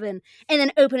of heaven, and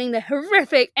then opening the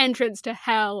horrific entrance to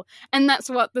hell. And that's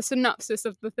what the synopsis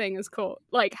of the thing is called,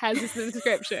 like, has this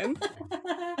description.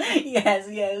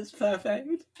 Yes,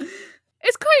 perfect.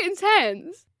 It's quite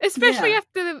intense, especially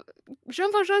after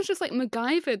Jean Valjean's just, like,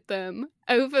 MacGyvered them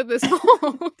over this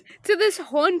hall to this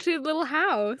haunted little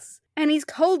house. And he's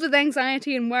cold with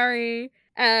anxiety and worry,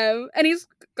 and he's,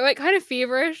 like, kind of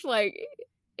feverish, like,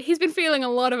 he's been feeling a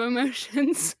lot of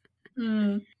emotions.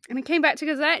 And I came back to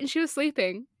Cosette and she was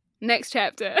sleeping. Next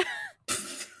chapter.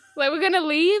 Like, we're gonna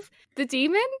leave the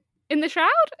demon in the shroud?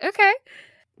 Okay.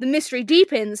 The mystery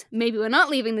deepens. Maybe we're not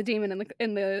leaving the demon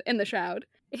in the shroud.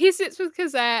 He sits with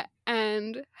Cosette,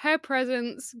 and her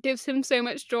presence gives him so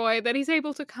much joy that he's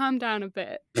able to calm down a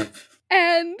bit.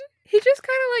 And he just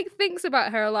kind of, like, thinks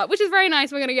about her a lot, which is very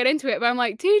nice. We're going to get into it, but I'm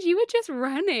like, dude, you were just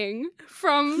running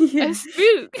from a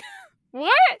spook.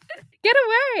 What? Get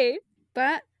away.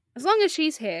 But as long as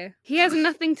she's here, he has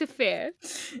nothing to fear.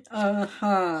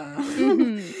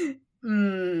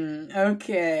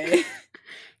 Okay.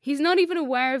 He's not even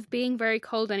aware of being very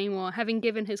cold anymore, having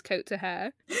given his coat to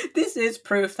her. This is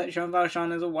proof that Jean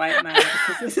Valjean is a white man,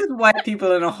 because this is white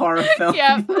people in a horror film.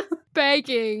 Yep.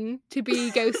 Begging to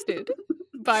be ghosted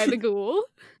by the ghoul.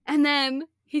 And then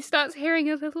he starts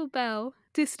hearing a little bell,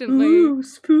 distantly. Ooh,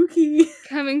 spooky.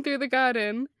 Coming through the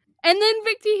garden. And then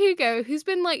Victor Hugo, who's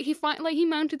been, like, he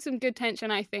mounted some good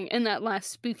tension, I think, in that last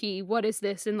spooky, what is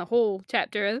this, in the whole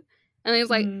chapter. And he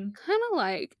was like, kind of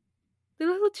like the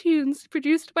little tunes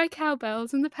produced by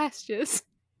cowbells in the pastures.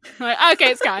 I'm like,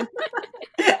 okay, it's gone.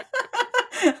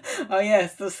 Oh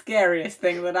yes, the scariest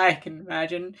thing that I can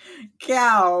imagine.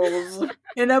 Cows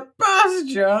in a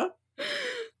pasture.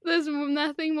 There's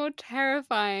nothing more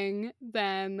terrifying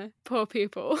than poor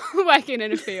people working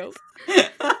in a field.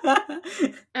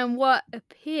 And what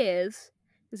appears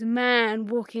is a man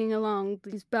walking along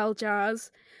these bell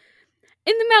jars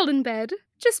in the melon bed,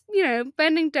 just,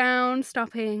 bending down,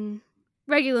 stopping,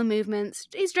 regular movements.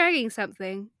 He's dragging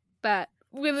something, but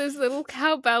with his little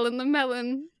cowbell in the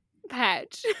melon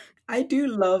patch. I do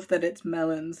love that it's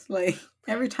melons. Like,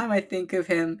 every time I think of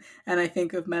him and I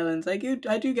think of melons, I do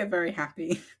get very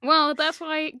happy. Well, that's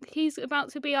why he's about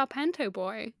to be our panto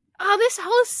boy. Oh, this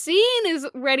whole scene is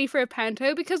ready for a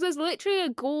panto because there's literally a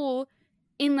ghoul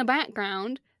in the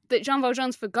background that Jean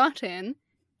Valjean's forgotten.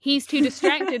 He's too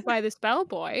distracted by this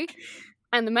bellboy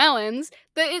and the melons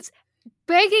that it's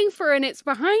begging for and it's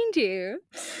behind you.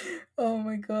 Oh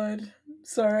my god.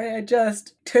 Sorry, I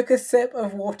just took a sip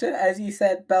of water as you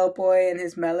said bellboy and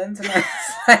his melons, and I was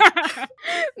like...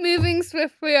 Moving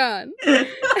swiftly on.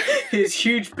 His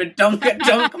huge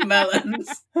badonka-donk melons.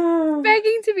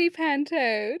 Begging to be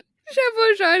pantoed. Jean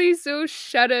Valjean is so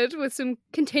shuddered with some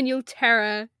continual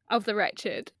terror of the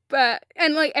wretched.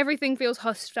 And everything feels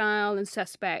hostile and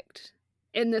suspect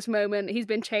in this moment. He's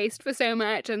been chased for so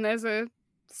much and there's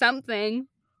something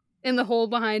in the hall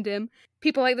behind him.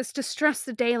 People like this distrust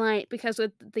the daylight because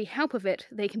with the help of it,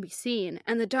 they can be seen,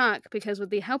 and the dark because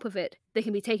with the help of it, they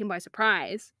can be taken by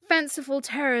surprise. Fanciful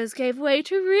terrors gave way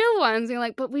to real ones. You're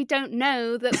like, but we don't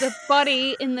know that the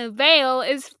body in the veil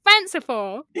is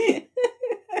fanciful.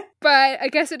 But I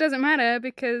guess it doesn't matter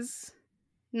because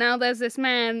now there's this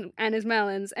man and his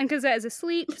melons, and Cosette is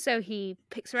asleep, so he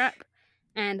picks her up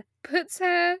and puts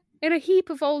her in a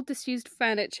heap of old disused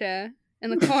furniture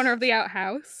in the corner of the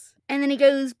outhouse. And then he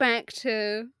goes back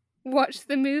to watch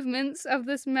the movements of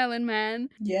this melon man.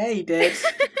 Yeah, he did.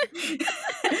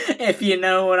 If you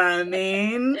know what I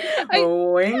mean.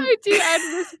 I do add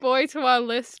this boy to our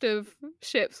list of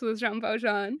ships with Jean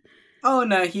Valjean. Oh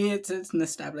no, it's an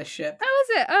established ship. Oh,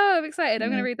 is it? Oh, I'm excited. I'm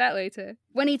going to read that later.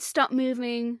 When he'd stop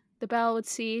moving, the bell would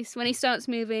cease. When he starts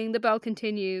moving, the bell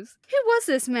continues. Who was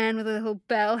this man with a little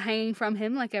bell hanging from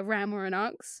him like a ram or an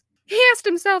ox? He asked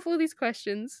himself all these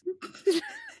questions.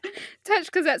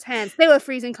 Touched Cosette's hands. They were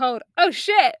freezing cold. Oh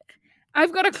shit!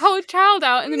 I've got a cold child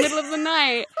out in the middle of the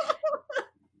night.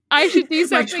 I should do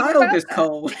something. My child is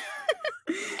cold.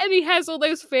 And he has all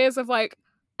those fears of like,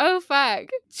 oh fuck,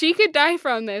 she could die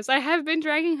from this. I have been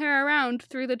dragging her around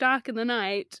through the dark in the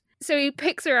night. So he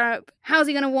picks her up. How's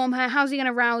he gonna warm her? How's he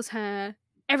gonna rouse her?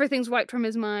 Everything's wiped from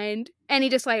his mind. And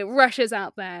he just rushes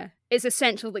out there. It's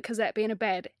essential that Cosette be in a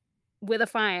bed with a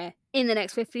fire in the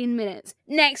next 15 minutes.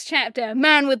 Next chapter,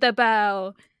 man with the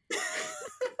bell.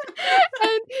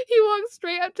 And he walks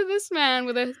straight up to this man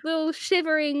with a little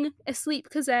shivering,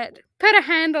 asleep Cosette, put a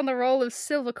hand on the roll of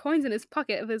silver coins in his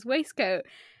pocket of his waistcoat,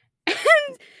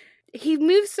 and he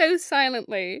moves so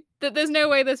silently that there's no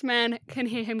way this man can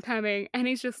hear him coming, and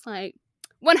he's just like,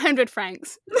 100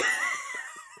 francs.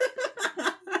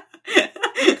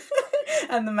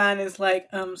 And the man is like,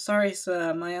 sorry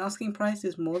sir, my asking price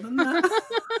is more than that.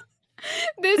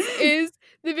 This is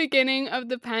the beginning of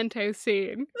the panto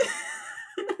scene.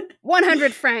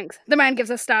 100 francs. The man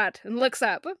gives a start and looks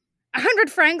up. 100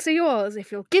 francs are yours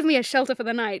if you'll give me a shelter for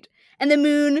the night. And the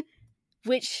moon,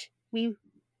 which we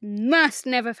must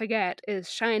never forget,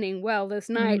 is shining well this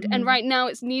night. Mm-hmm. And right now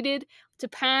it's needed to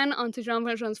pan onto Jean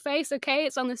Valjean's face. Okay,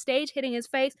 it's on the stage hitting his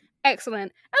face.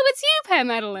 Excellent. Oh, it's you, Père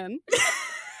Madeleine.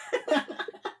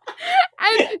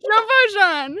 And Jean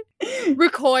Valjean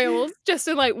recoils just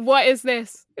in what is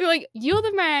this? You're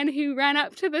the man who ran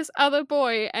up to this other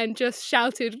boy and just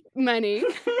shouted money.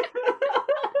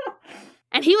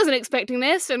 And he wasn't expecting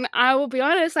this, and I will be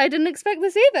honest, I didn't expect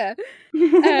this either.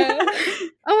 Oh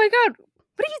my god,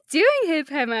 what are you doing here,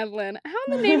 Père Madeleine? How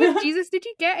in the name of Jesus did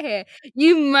you get here?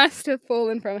 You must have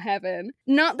fallen from heaven.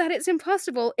 Not that it's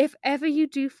impossible. If ever you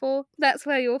do fall, that's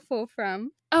where you'll fall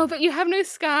from. Oh, but you have no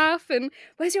scarf, and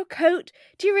where's your coat?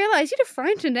 Do you realise you'd have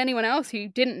frightened anyone else who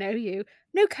didn't know you?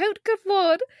 No coat, good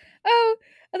lord. Oh,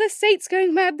 are the saints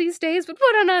going mad these days? But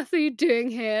what on earth are you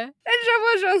doing here? And Jean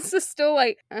Valjean's just still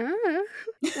what? Who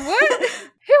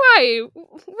are you?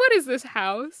 What is this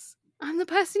house? I'm the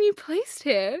person you placed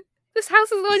here. This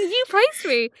house is the one you placed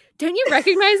me. Don't you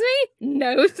recognise me?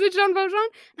 No, said Jean Valjean.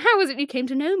 How was it you came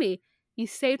to know me? You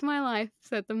saved my life,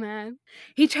 said the man.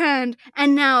 He turned,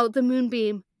 and now the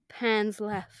moonbeam pans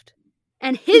left.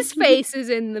 And his face is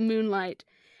in the moonlight.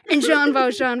 And Jean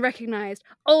Valjean recognized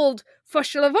old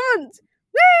Fauchelevent.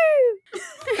 Woo!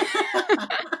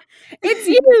 It's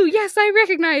you! Yes, I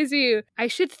recognize you. I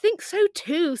should think so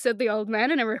too, said the old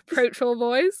man in a reproachful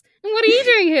voice. And what are you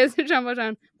doing here, said Jean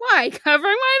Valjean. Why,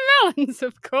 covering my melons,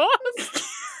 of course.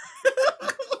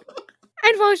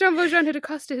 And while Jean Valjean had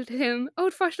accosted him,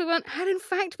 old Fauchelevent had in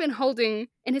fact been holding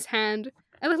in his hand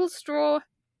a little straw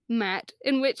mat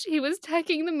in which he was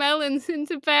tucking the melons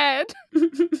into bed.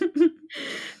 And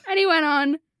he went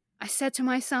on, I said to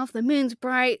myself, the moon's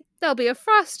bright, there'll be a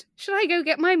frost. Should I go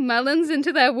get my melons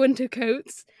into their winter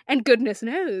coats? And goodness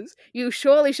knows, you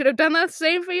surely should have done the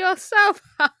same for yourself.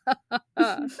 Jean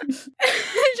Valjean's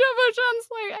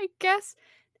like, I guess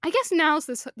now's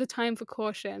the time for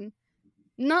caution.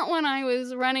 Not when I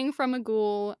was running from a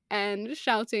ghoul and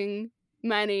shouting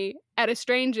Manny at a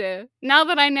stranger. Now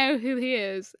that I know who he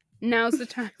is, now's the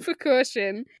time for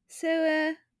caution.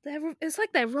 So, it's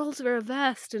like their roles were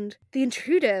reversed, and the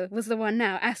intruder was the one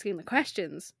now asking the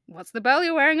questions. What's the bell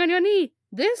you're wearing on your knee?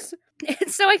 This?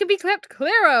 It's so I can be kept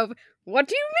clear of. What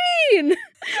do you mean?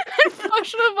 And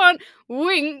Fauchelevent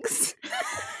winks.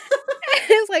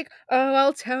 It's like, oh,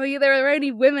 I'll tell you, there are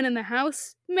only women in the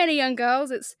house. Many young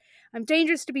girls. I'm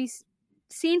dangerous to be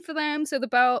seen for them, so the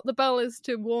bell is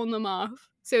to warn them off.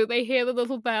 So they hear the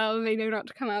little bell and they know not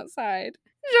to come outside.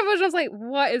 Jean Valjean's like,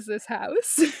 what is this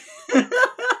house?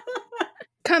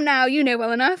 Come now, you know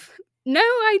well enough. No,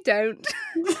 I don't.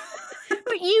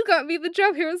 But you got me the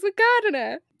job here as the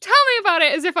gardener. Tell me about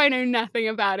it as if I know nothing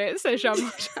about it, says Jean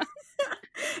Valjean.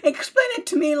 Explain it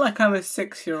to me like I'm a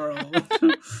 6-year-old.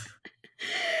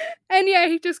 And yeah,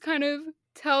 he just kind of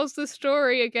tells the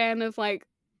story again of like,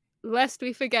 lest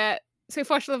we forget. So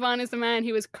Fauchelevent is the man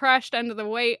who was crushed under the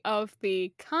weight of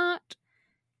the cart,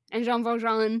 and Jean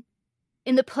Valjean,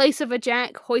 in the place of a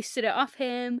jack, hoisted it off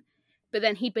him, but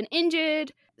then he'd been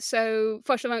injured, so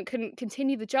Fauchelevent couldn't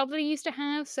continue the job that he used to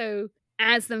have, so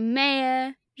as the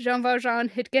mayor, Jean Valjean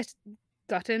had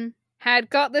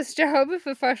got this job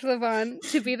for Fauchelevent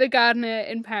to be the gardener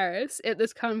in Paris at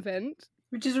this convent.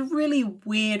 Which is a really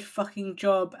weird fucking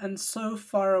job and so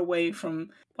far away from...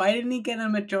 Why didn't he get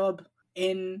him a job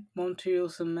in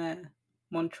Montreuil-sur-Mer?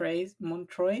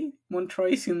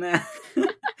 Montreuil-sur-Mer.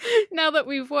 Now that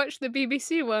we've watched the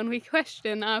BBC one, we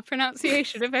question our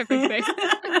pronunciation of everything.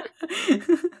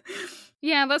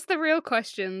 Yeah, that's the real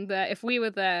question, that if we were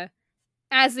there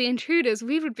as the intruders,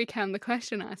 we would become the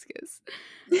question askers.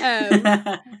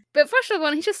 But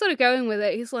Fauchelevent, he's just sort of going with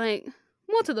it. He's like,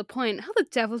 more to the point, how the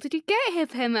devil did you get here,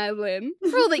 Père Madeleine?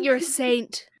 For all that you're a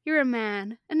saint, you're a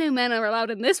man, and no men are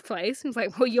allowed in this place. He's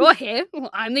like, well, you're here. Well,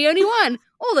 I'm the only one.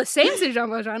 All the same, said Jean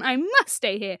Valjean, I must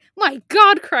stay here. My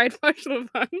God, cried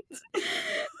Fauchelevent.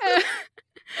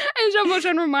 And Jean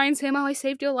Valjean reminds him, oh, I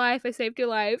saved your life. And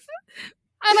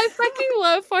I fucking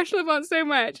love Fauchelevent so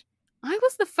much. I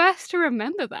was the first to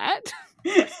remember that.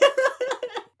 And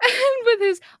with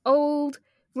his old,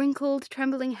 wrinkled,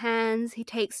 trembling hands, he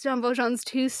takes Jean Valjean's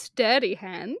 2 sturdy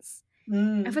hands,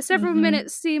 and for several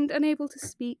minutes seemed unable to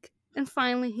speak. And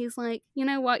finally he's like, you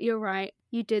know what, you're right.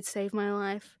 You did save my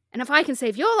life. And if I can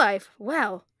save your life,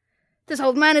 well, this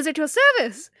old man is at your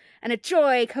service. And a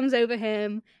joy comes over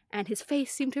him, and his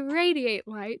face seemed to radiate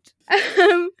light.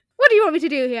 What do you want me to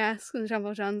do, he asks, and Jean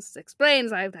Valjean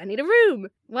explains, I need a room.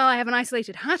 Well, I have an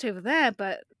isolated hut over there,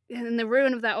 but in the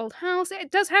ruin of that old house,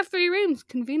 it does have 3 rooms,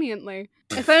 conveniently.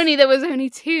 If only there was only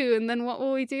 2, and then what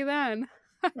will we do then?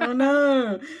 Oh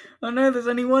no, there's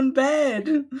only 1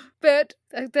 bed. But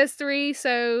there's 3,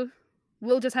 so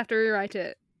we'll just have to rewrite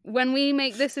it. When we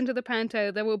make this into the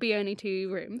panto, there will be only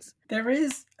 2 rooms. There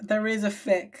is a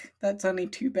fic that's only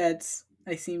 2 beds,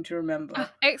 I seem to remember. Oh,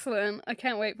 excellent. I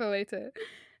can't wait for later.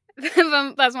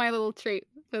 That's my little treat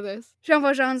for this. Jean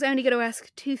Valjean's only going to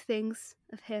ask 2 things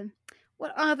of him.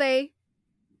 What are they?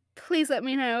 Please let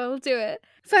me know, I'll do it.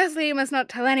 Firstly, you must not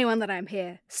tell anyone that I'm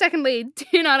here. Secondly,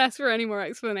 do not ask for any more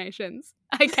explanations.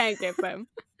 I can't give them.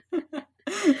 And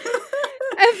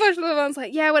Fauchelevent's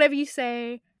like, yeah, whatever you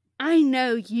say. I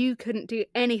know you couldn't do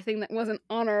anything that wasn't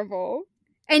honourable.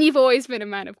 And you've always been a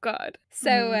man of God.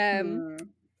 So,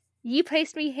 you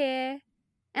placed me here,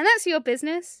 and that's your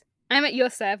business. I'm at your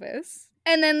service.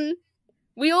 And then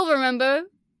we all remember,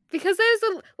 because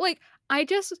I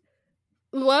just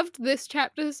loved this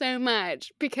chapter so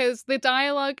much, because the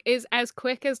dialogue is as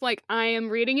quick as, I am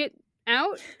reading it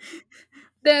out.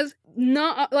 There's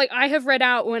not, I have read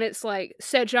out when it's,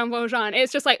 said Jean Valjean.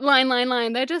 It's just,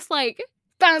 line. They're just,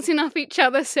 bouncing off each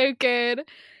other so good.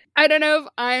 I don't know if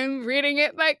I'm reading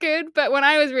it that good, but when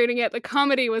I was reading it, the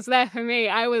comedy was there for me.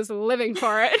 I was living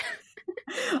for it.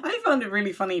 I found it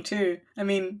really funny too. I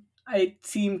mean, I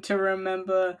seem to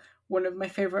remember one of my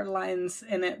favourite lines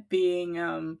in it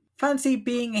being, fancy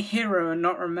being a hero and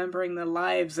not remembering the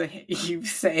lives you've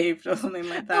saved, or something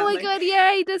like that. Oh my god,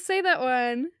 yeah, he does say that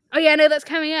one. Oh yeah, no, that's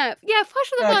coming up. Yeah,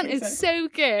 Fauchelevent is so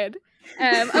good.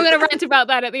 I'm going to rant about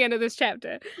that at the end of this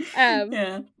chapter.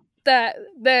 That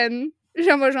then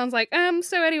Jean Valjean's like,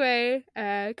 so anyway,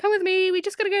 come with me, we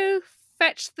just gotta go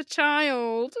fetch the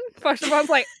child. Fauchelevent's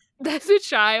like, there's a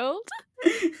child?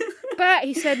 But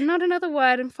he said not another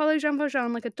word and followed Jean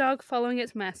Valjean like a dog following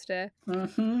its master.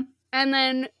 Mm-hmm. And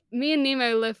then me and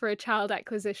Nemo live for a child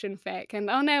acquisition fic, and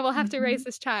oh no, we'll have to raise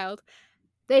this child.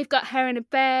 They've got her in a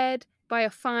bed by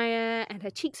a fire, and her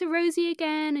cheeks are rosy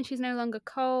again, and she's no longer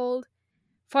cold.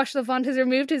 Fauchelevent has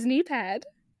removed his knee pad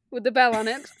with the bell on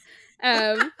it.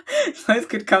 Those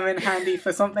could come in handy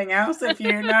for something else, if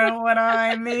you know what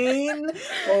I mean.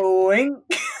 Wink.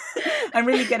 I'm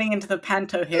really getting into the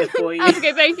panto here for you.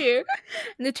 Okay, thank you.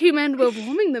 And the two men were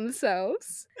warming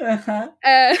themselves.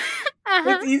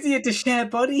 It's easier to share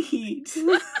body heat.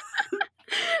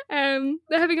 They're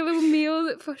having a little meal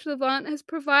that Fauchelevent has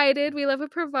provided. We love a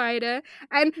provider.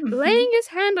 And laying his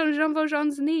hand on Jean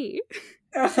Valjean's knee.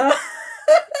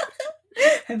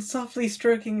 And softly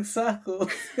stroking circles.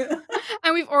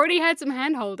 And we've already had some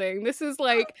hand holding. This is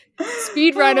like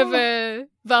speedrun of a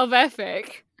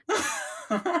Valvefic.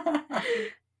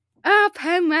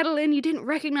 Père Madeleine, you didn't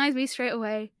recognize me straight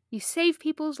away. You save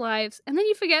people's lives, and then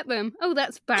you forget them. Oh,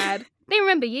 that's bad. They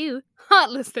remember you.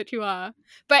 Heartless that you are.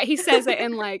 But he says it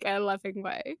in, like, a loving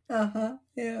way.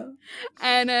 Yeah.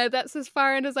 And that's as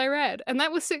far in as I read. And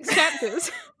that was 6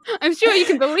 chapters. I'm sure you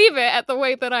can believe it at the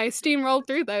way that I steamrolled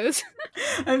through those.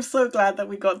 I'm so glad that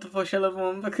we got to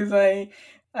Fauchelevent, because I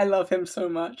love him so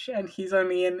much, and he's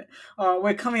only in...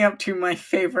 we're coming up to my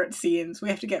favourite scenes. We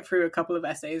have to get through a couple of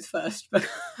essays first, but...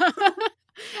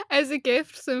 As a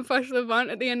gift, some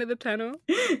Fauchelevent at the end of the tunnel.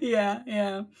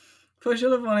 Yeah.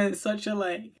 Fauchelevent is such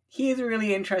a, he is a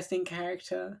really interesting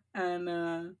character,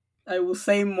 and I will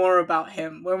say more about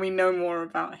him when we know more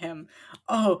about him.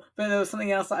 Oh, but there was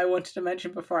something else that I wanted to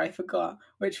mention before I forgot,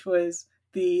 which was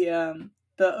the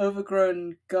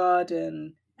overgrown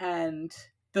garden and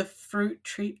the fruit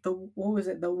tree, the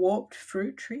warped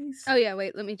fruit trees? Oh yeah,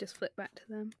 wait, let me just flip back to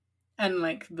them. And,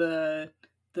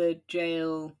 the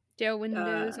jail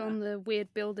windows on the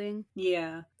weird building.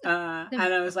 Yeah. And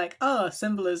I was like,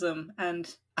 symbolism.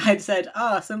 And I'd said,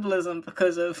 symbolism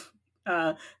because of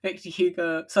Victor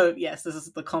Hugo. So, yes, this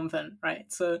is the convent, right?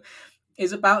 So,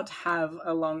 is about to have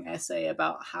a long essay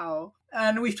about how,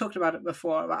 and we've talked about it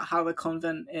before, about how the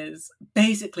convent is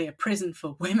basically a prison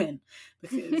for women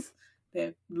because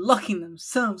they're locking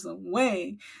themselves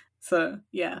away. So,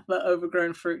 yeah, the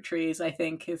overgrown fruit trees, I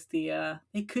think, is the,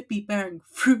 they could be bearing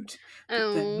fruit,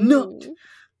 but they're not.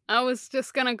 I was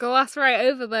just gonna gloss right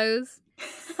over those.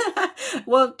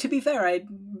 Well, to be fair, I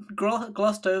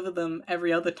glossed over them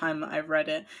every other time that I've read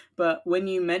it, but when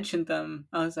you mentioned them,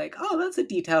 I was like, oh, that's a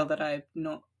detail that I've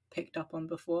not picked up on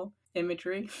before.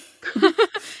 Imagery.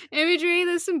 Imagery,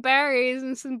 there's some berries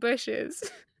and some bushes.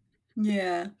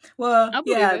 Yeah. Well,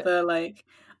 yeah, they're,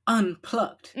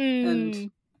 unplucked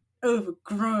and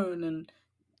overgrown, and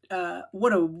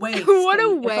what a waste. What a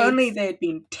waste. If only they had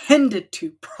been tended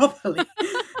to properly.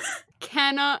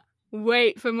 Cannot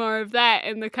wait for more of that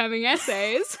in the coming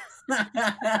essays.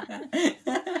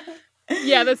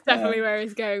 Yeah, that's definitely where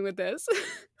he's going with this.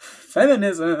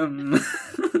 Feminism.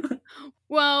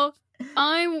 Well,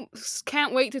 I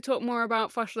can't wait to talk more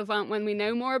about Fauchelevent when we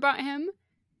know more about him.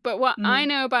 But what I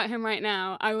know about him right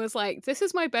now, I was like, this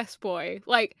is my best boy.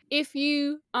 If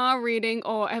you are reading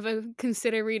or ever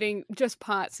consider reading just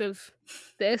parts of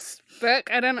this book,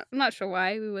 I'm not sure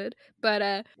why we would,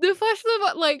 but the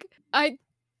Fauchelevent, I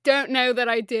don't know that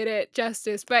I did it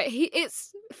justice, but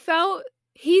he's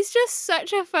just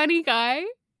such a funny guy.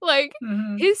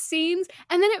 His scenes,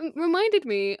 and then it reminded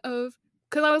me of,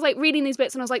 because I was reading these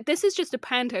bits and I was like, this is just a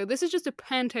panto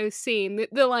scene.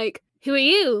 They're who are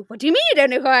you? What do you mean you don't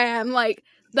know who I am?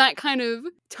 That kind of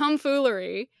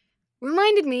tomfoolery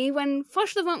reminded me when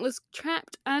Fauchelevent was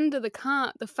trapped under the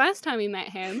cart the first time we met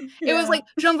him. Yeah. It was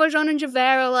Jean Valjean and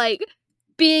Javert are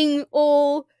being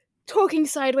all talking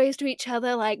sideways to each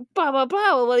other, blah, blah,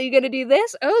 blah. Well, are you going to do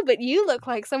this? Oh, but you look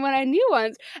like someone I knew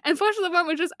once. And Fauchelevent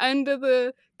was just under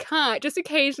the cart, just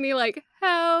occasionally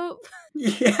help.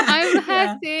 Yeah, I'm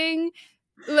hurting.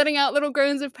 Letting out little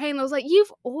groans of pain. I was like,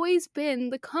 you've always been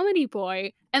the comedy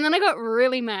boy. And then I got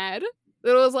really mad.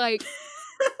 It was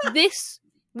this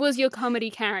was your comedy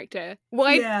character.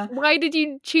 Why did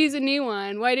you choose a new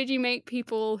one? Why did you make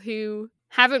people who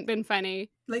haven't been funny?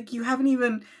 You haven't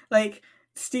even,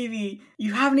 Stevie,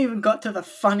 you haven't even got to the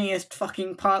funniest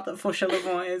fucking part that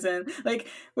Fauchelevent is in.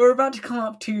 We're about to come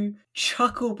up to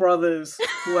Chuckle Brothers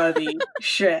worthy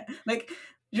shit.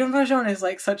 Jean Valjean is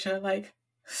such a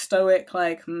stoic,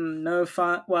 no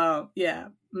fun. Well, yeah,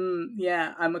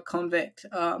 I'm a convict.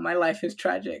 My life is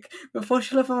tragic. But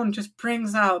Fauchelevent just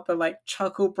brings out the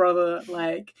Chuckle Brother,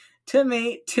 to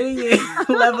me, to you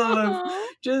level of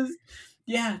just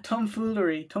Yeah,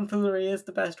 tomfoolery. Tomfoolery is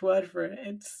the best word for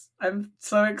it. I'm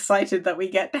so excited that we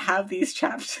get to have these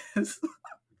chapters.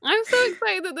 I'm so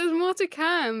excited that there's more to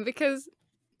come because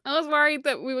I was worried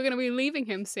that we were going to be leaving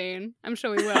him soon. I'm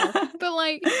sure we will. But,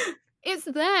 like, it's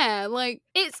there. Like,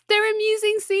 they're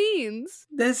amusing scenes.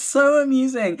 They're so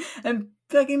amusing. And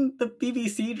fucking the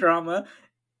BBC drama,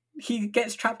 he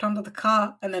gets trapped under the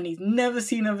car and then he's never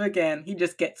seen of again. He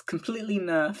just gets completely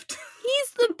nerfed.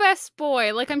 He's the best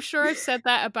boy. Like, I'm sure I've said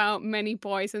that about many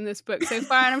boys in this book so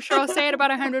far, and I'm sure I'll say it about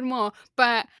 100 more.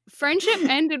 But friendship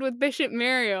ended with Bishop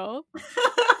Muriel.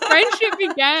 Friendship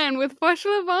began with Posh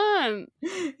Levant.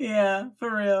 Yeah,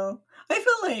 for real. I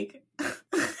feel like...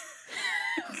 I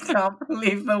can't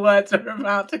believe the words are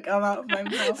about to come out of my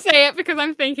mouth. Say it because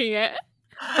I'm thinking it.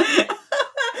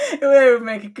 It would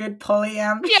make a good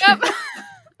polyam. Yep.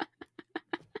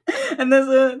 And there's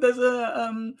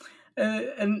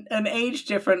an age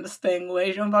difference thing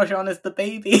where Jean Valjean is the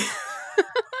baby.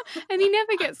 And he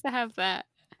never gets to have that.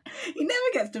 He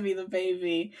never gets to be the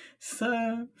baby.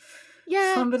 So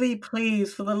yeah. Somebody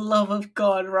please, for the love of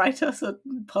God, write us a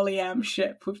polyam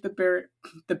ship with the Burial.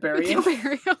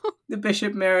 The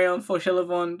Bishop Muriel and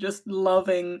Fauchelevent just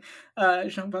loving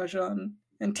Jean Valjean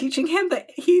and teaching him that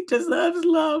he deserves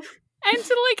love. And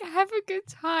to, like, have a good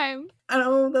time. And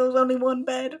oh, there was only one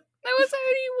bed. There was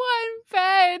only one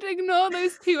bed. Ignore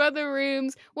those 2 other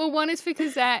rooms. Well, one is for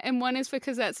Cosette and one is for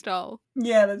Cosette's doll.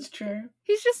 Yeah, that's true.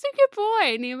 He's just a good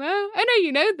boy, Nemo. I know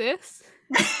you know this.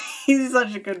 He's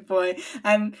such a good boy.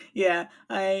 And yeah,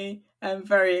 I am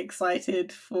very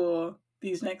excited for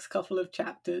these next couple of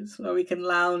chapters where we can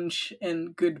lounge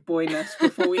in good boyness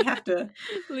before we have to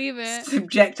leave it,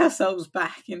 subject ourselves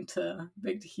back into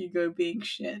Victor Hugo being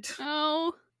shit.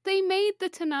 Oh, they made the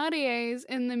Thénardiers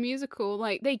in the musical,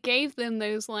 like, they gave them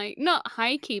those, like, not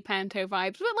high-key panto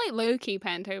vibes, but, like, low-key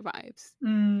panto vibes.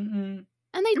 Mm-hmm.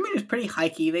 And I mean, it's pretty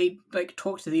high-key. They, like,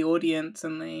 talk to the audience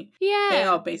and they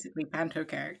are basically panto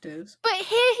characters. But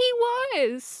here he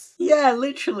was! Yeah,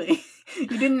 literally. You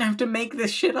didn't have to make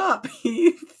this shit up.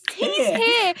 He's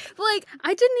here. Like,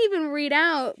 I didn't even read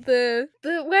out the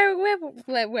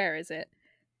where is it?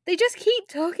 They just keep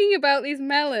talking about these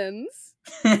melons.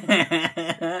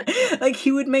 Like,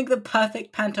 he would make the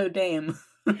perfect panto dame.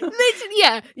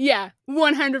 Yeah,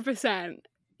 100%.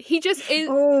 He just is.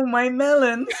 Oh, my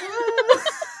melons.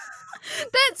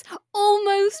 That's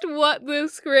almost what the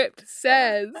script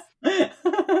says.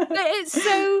 It's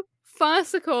so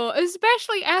farcical,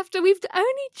 especially after we've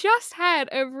only just had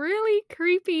a really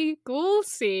creepy ghoul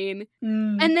scene.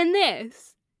 And then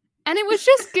this. And it was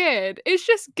just good. It's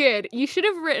just good. You should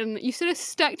have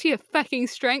stuck to your fucking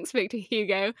strengths, Victor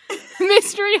Hugo.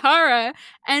 Mystery horror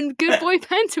and good boy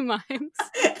pantomimes.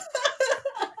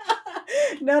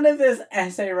 None of this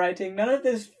essay writing, none of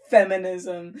this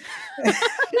feminism.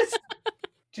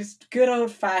 Just good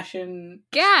old-fashioned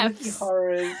gaffes,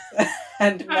 horrors,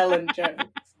 and melon jokes.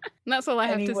 That's all I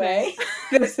have to say.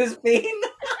 This has been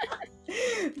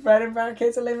Bread and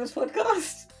Barricades, a Lamest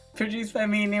podcast. Produced by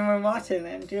me, Nemo Martin,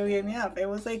 and Julian Yap. It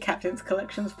was a Captain's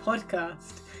Collections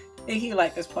podcast. If you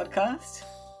like this podcast,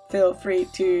 feel free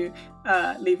to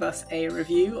leave us a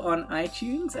review on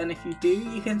iTunes, and if you do,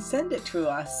 you can send it to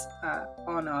us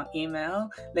on our email,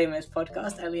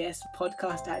 lamespodcast,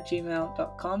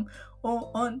 lespodcast@gmail.com,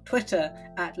 or on Twitter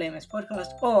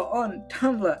 @lamespodcast, or on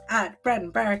Tumblr @Bread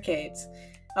and Barricades.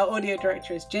 Our audio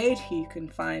director is Jade, who you can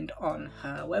find on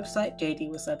her website,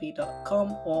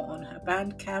 jdwasabi.com, or on her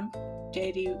Bandcamp,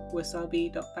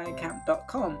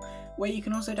 jdwasabi.bandcamp.com, where you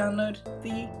can also download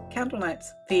the Candle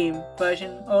Nights theme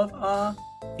version of our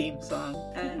theme song.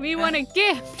 We want a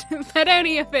gift, but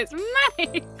only if it's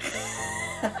money!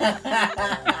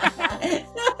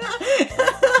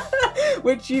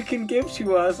 Which you can give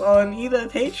to us on either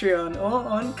Patreon or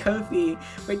on Ko-fi,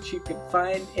 which you can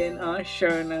find in our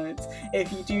show notes.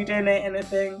 If you do donate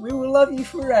anything, we will love you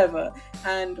forever,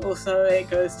 and also it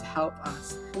goes to help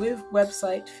us with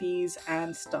website fees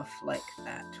and stuff like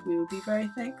that. We will be very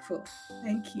thankful.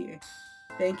 Thank you.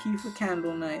 Thank you for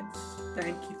Candle Nights.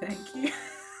 Thank you.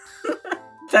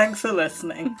 Thanks for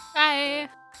listening. Bye.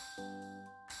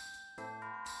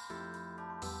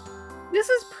 This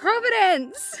is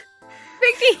Providence!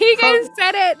 Victor Hugo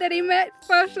said it, that he met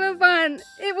Fauchelevent.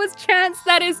 It was chance,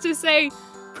 that is to say,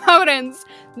 Providence.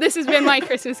 This has been my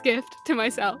Christmas gift to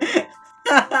myself.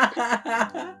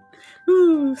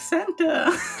 Ooh,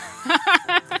 Santa.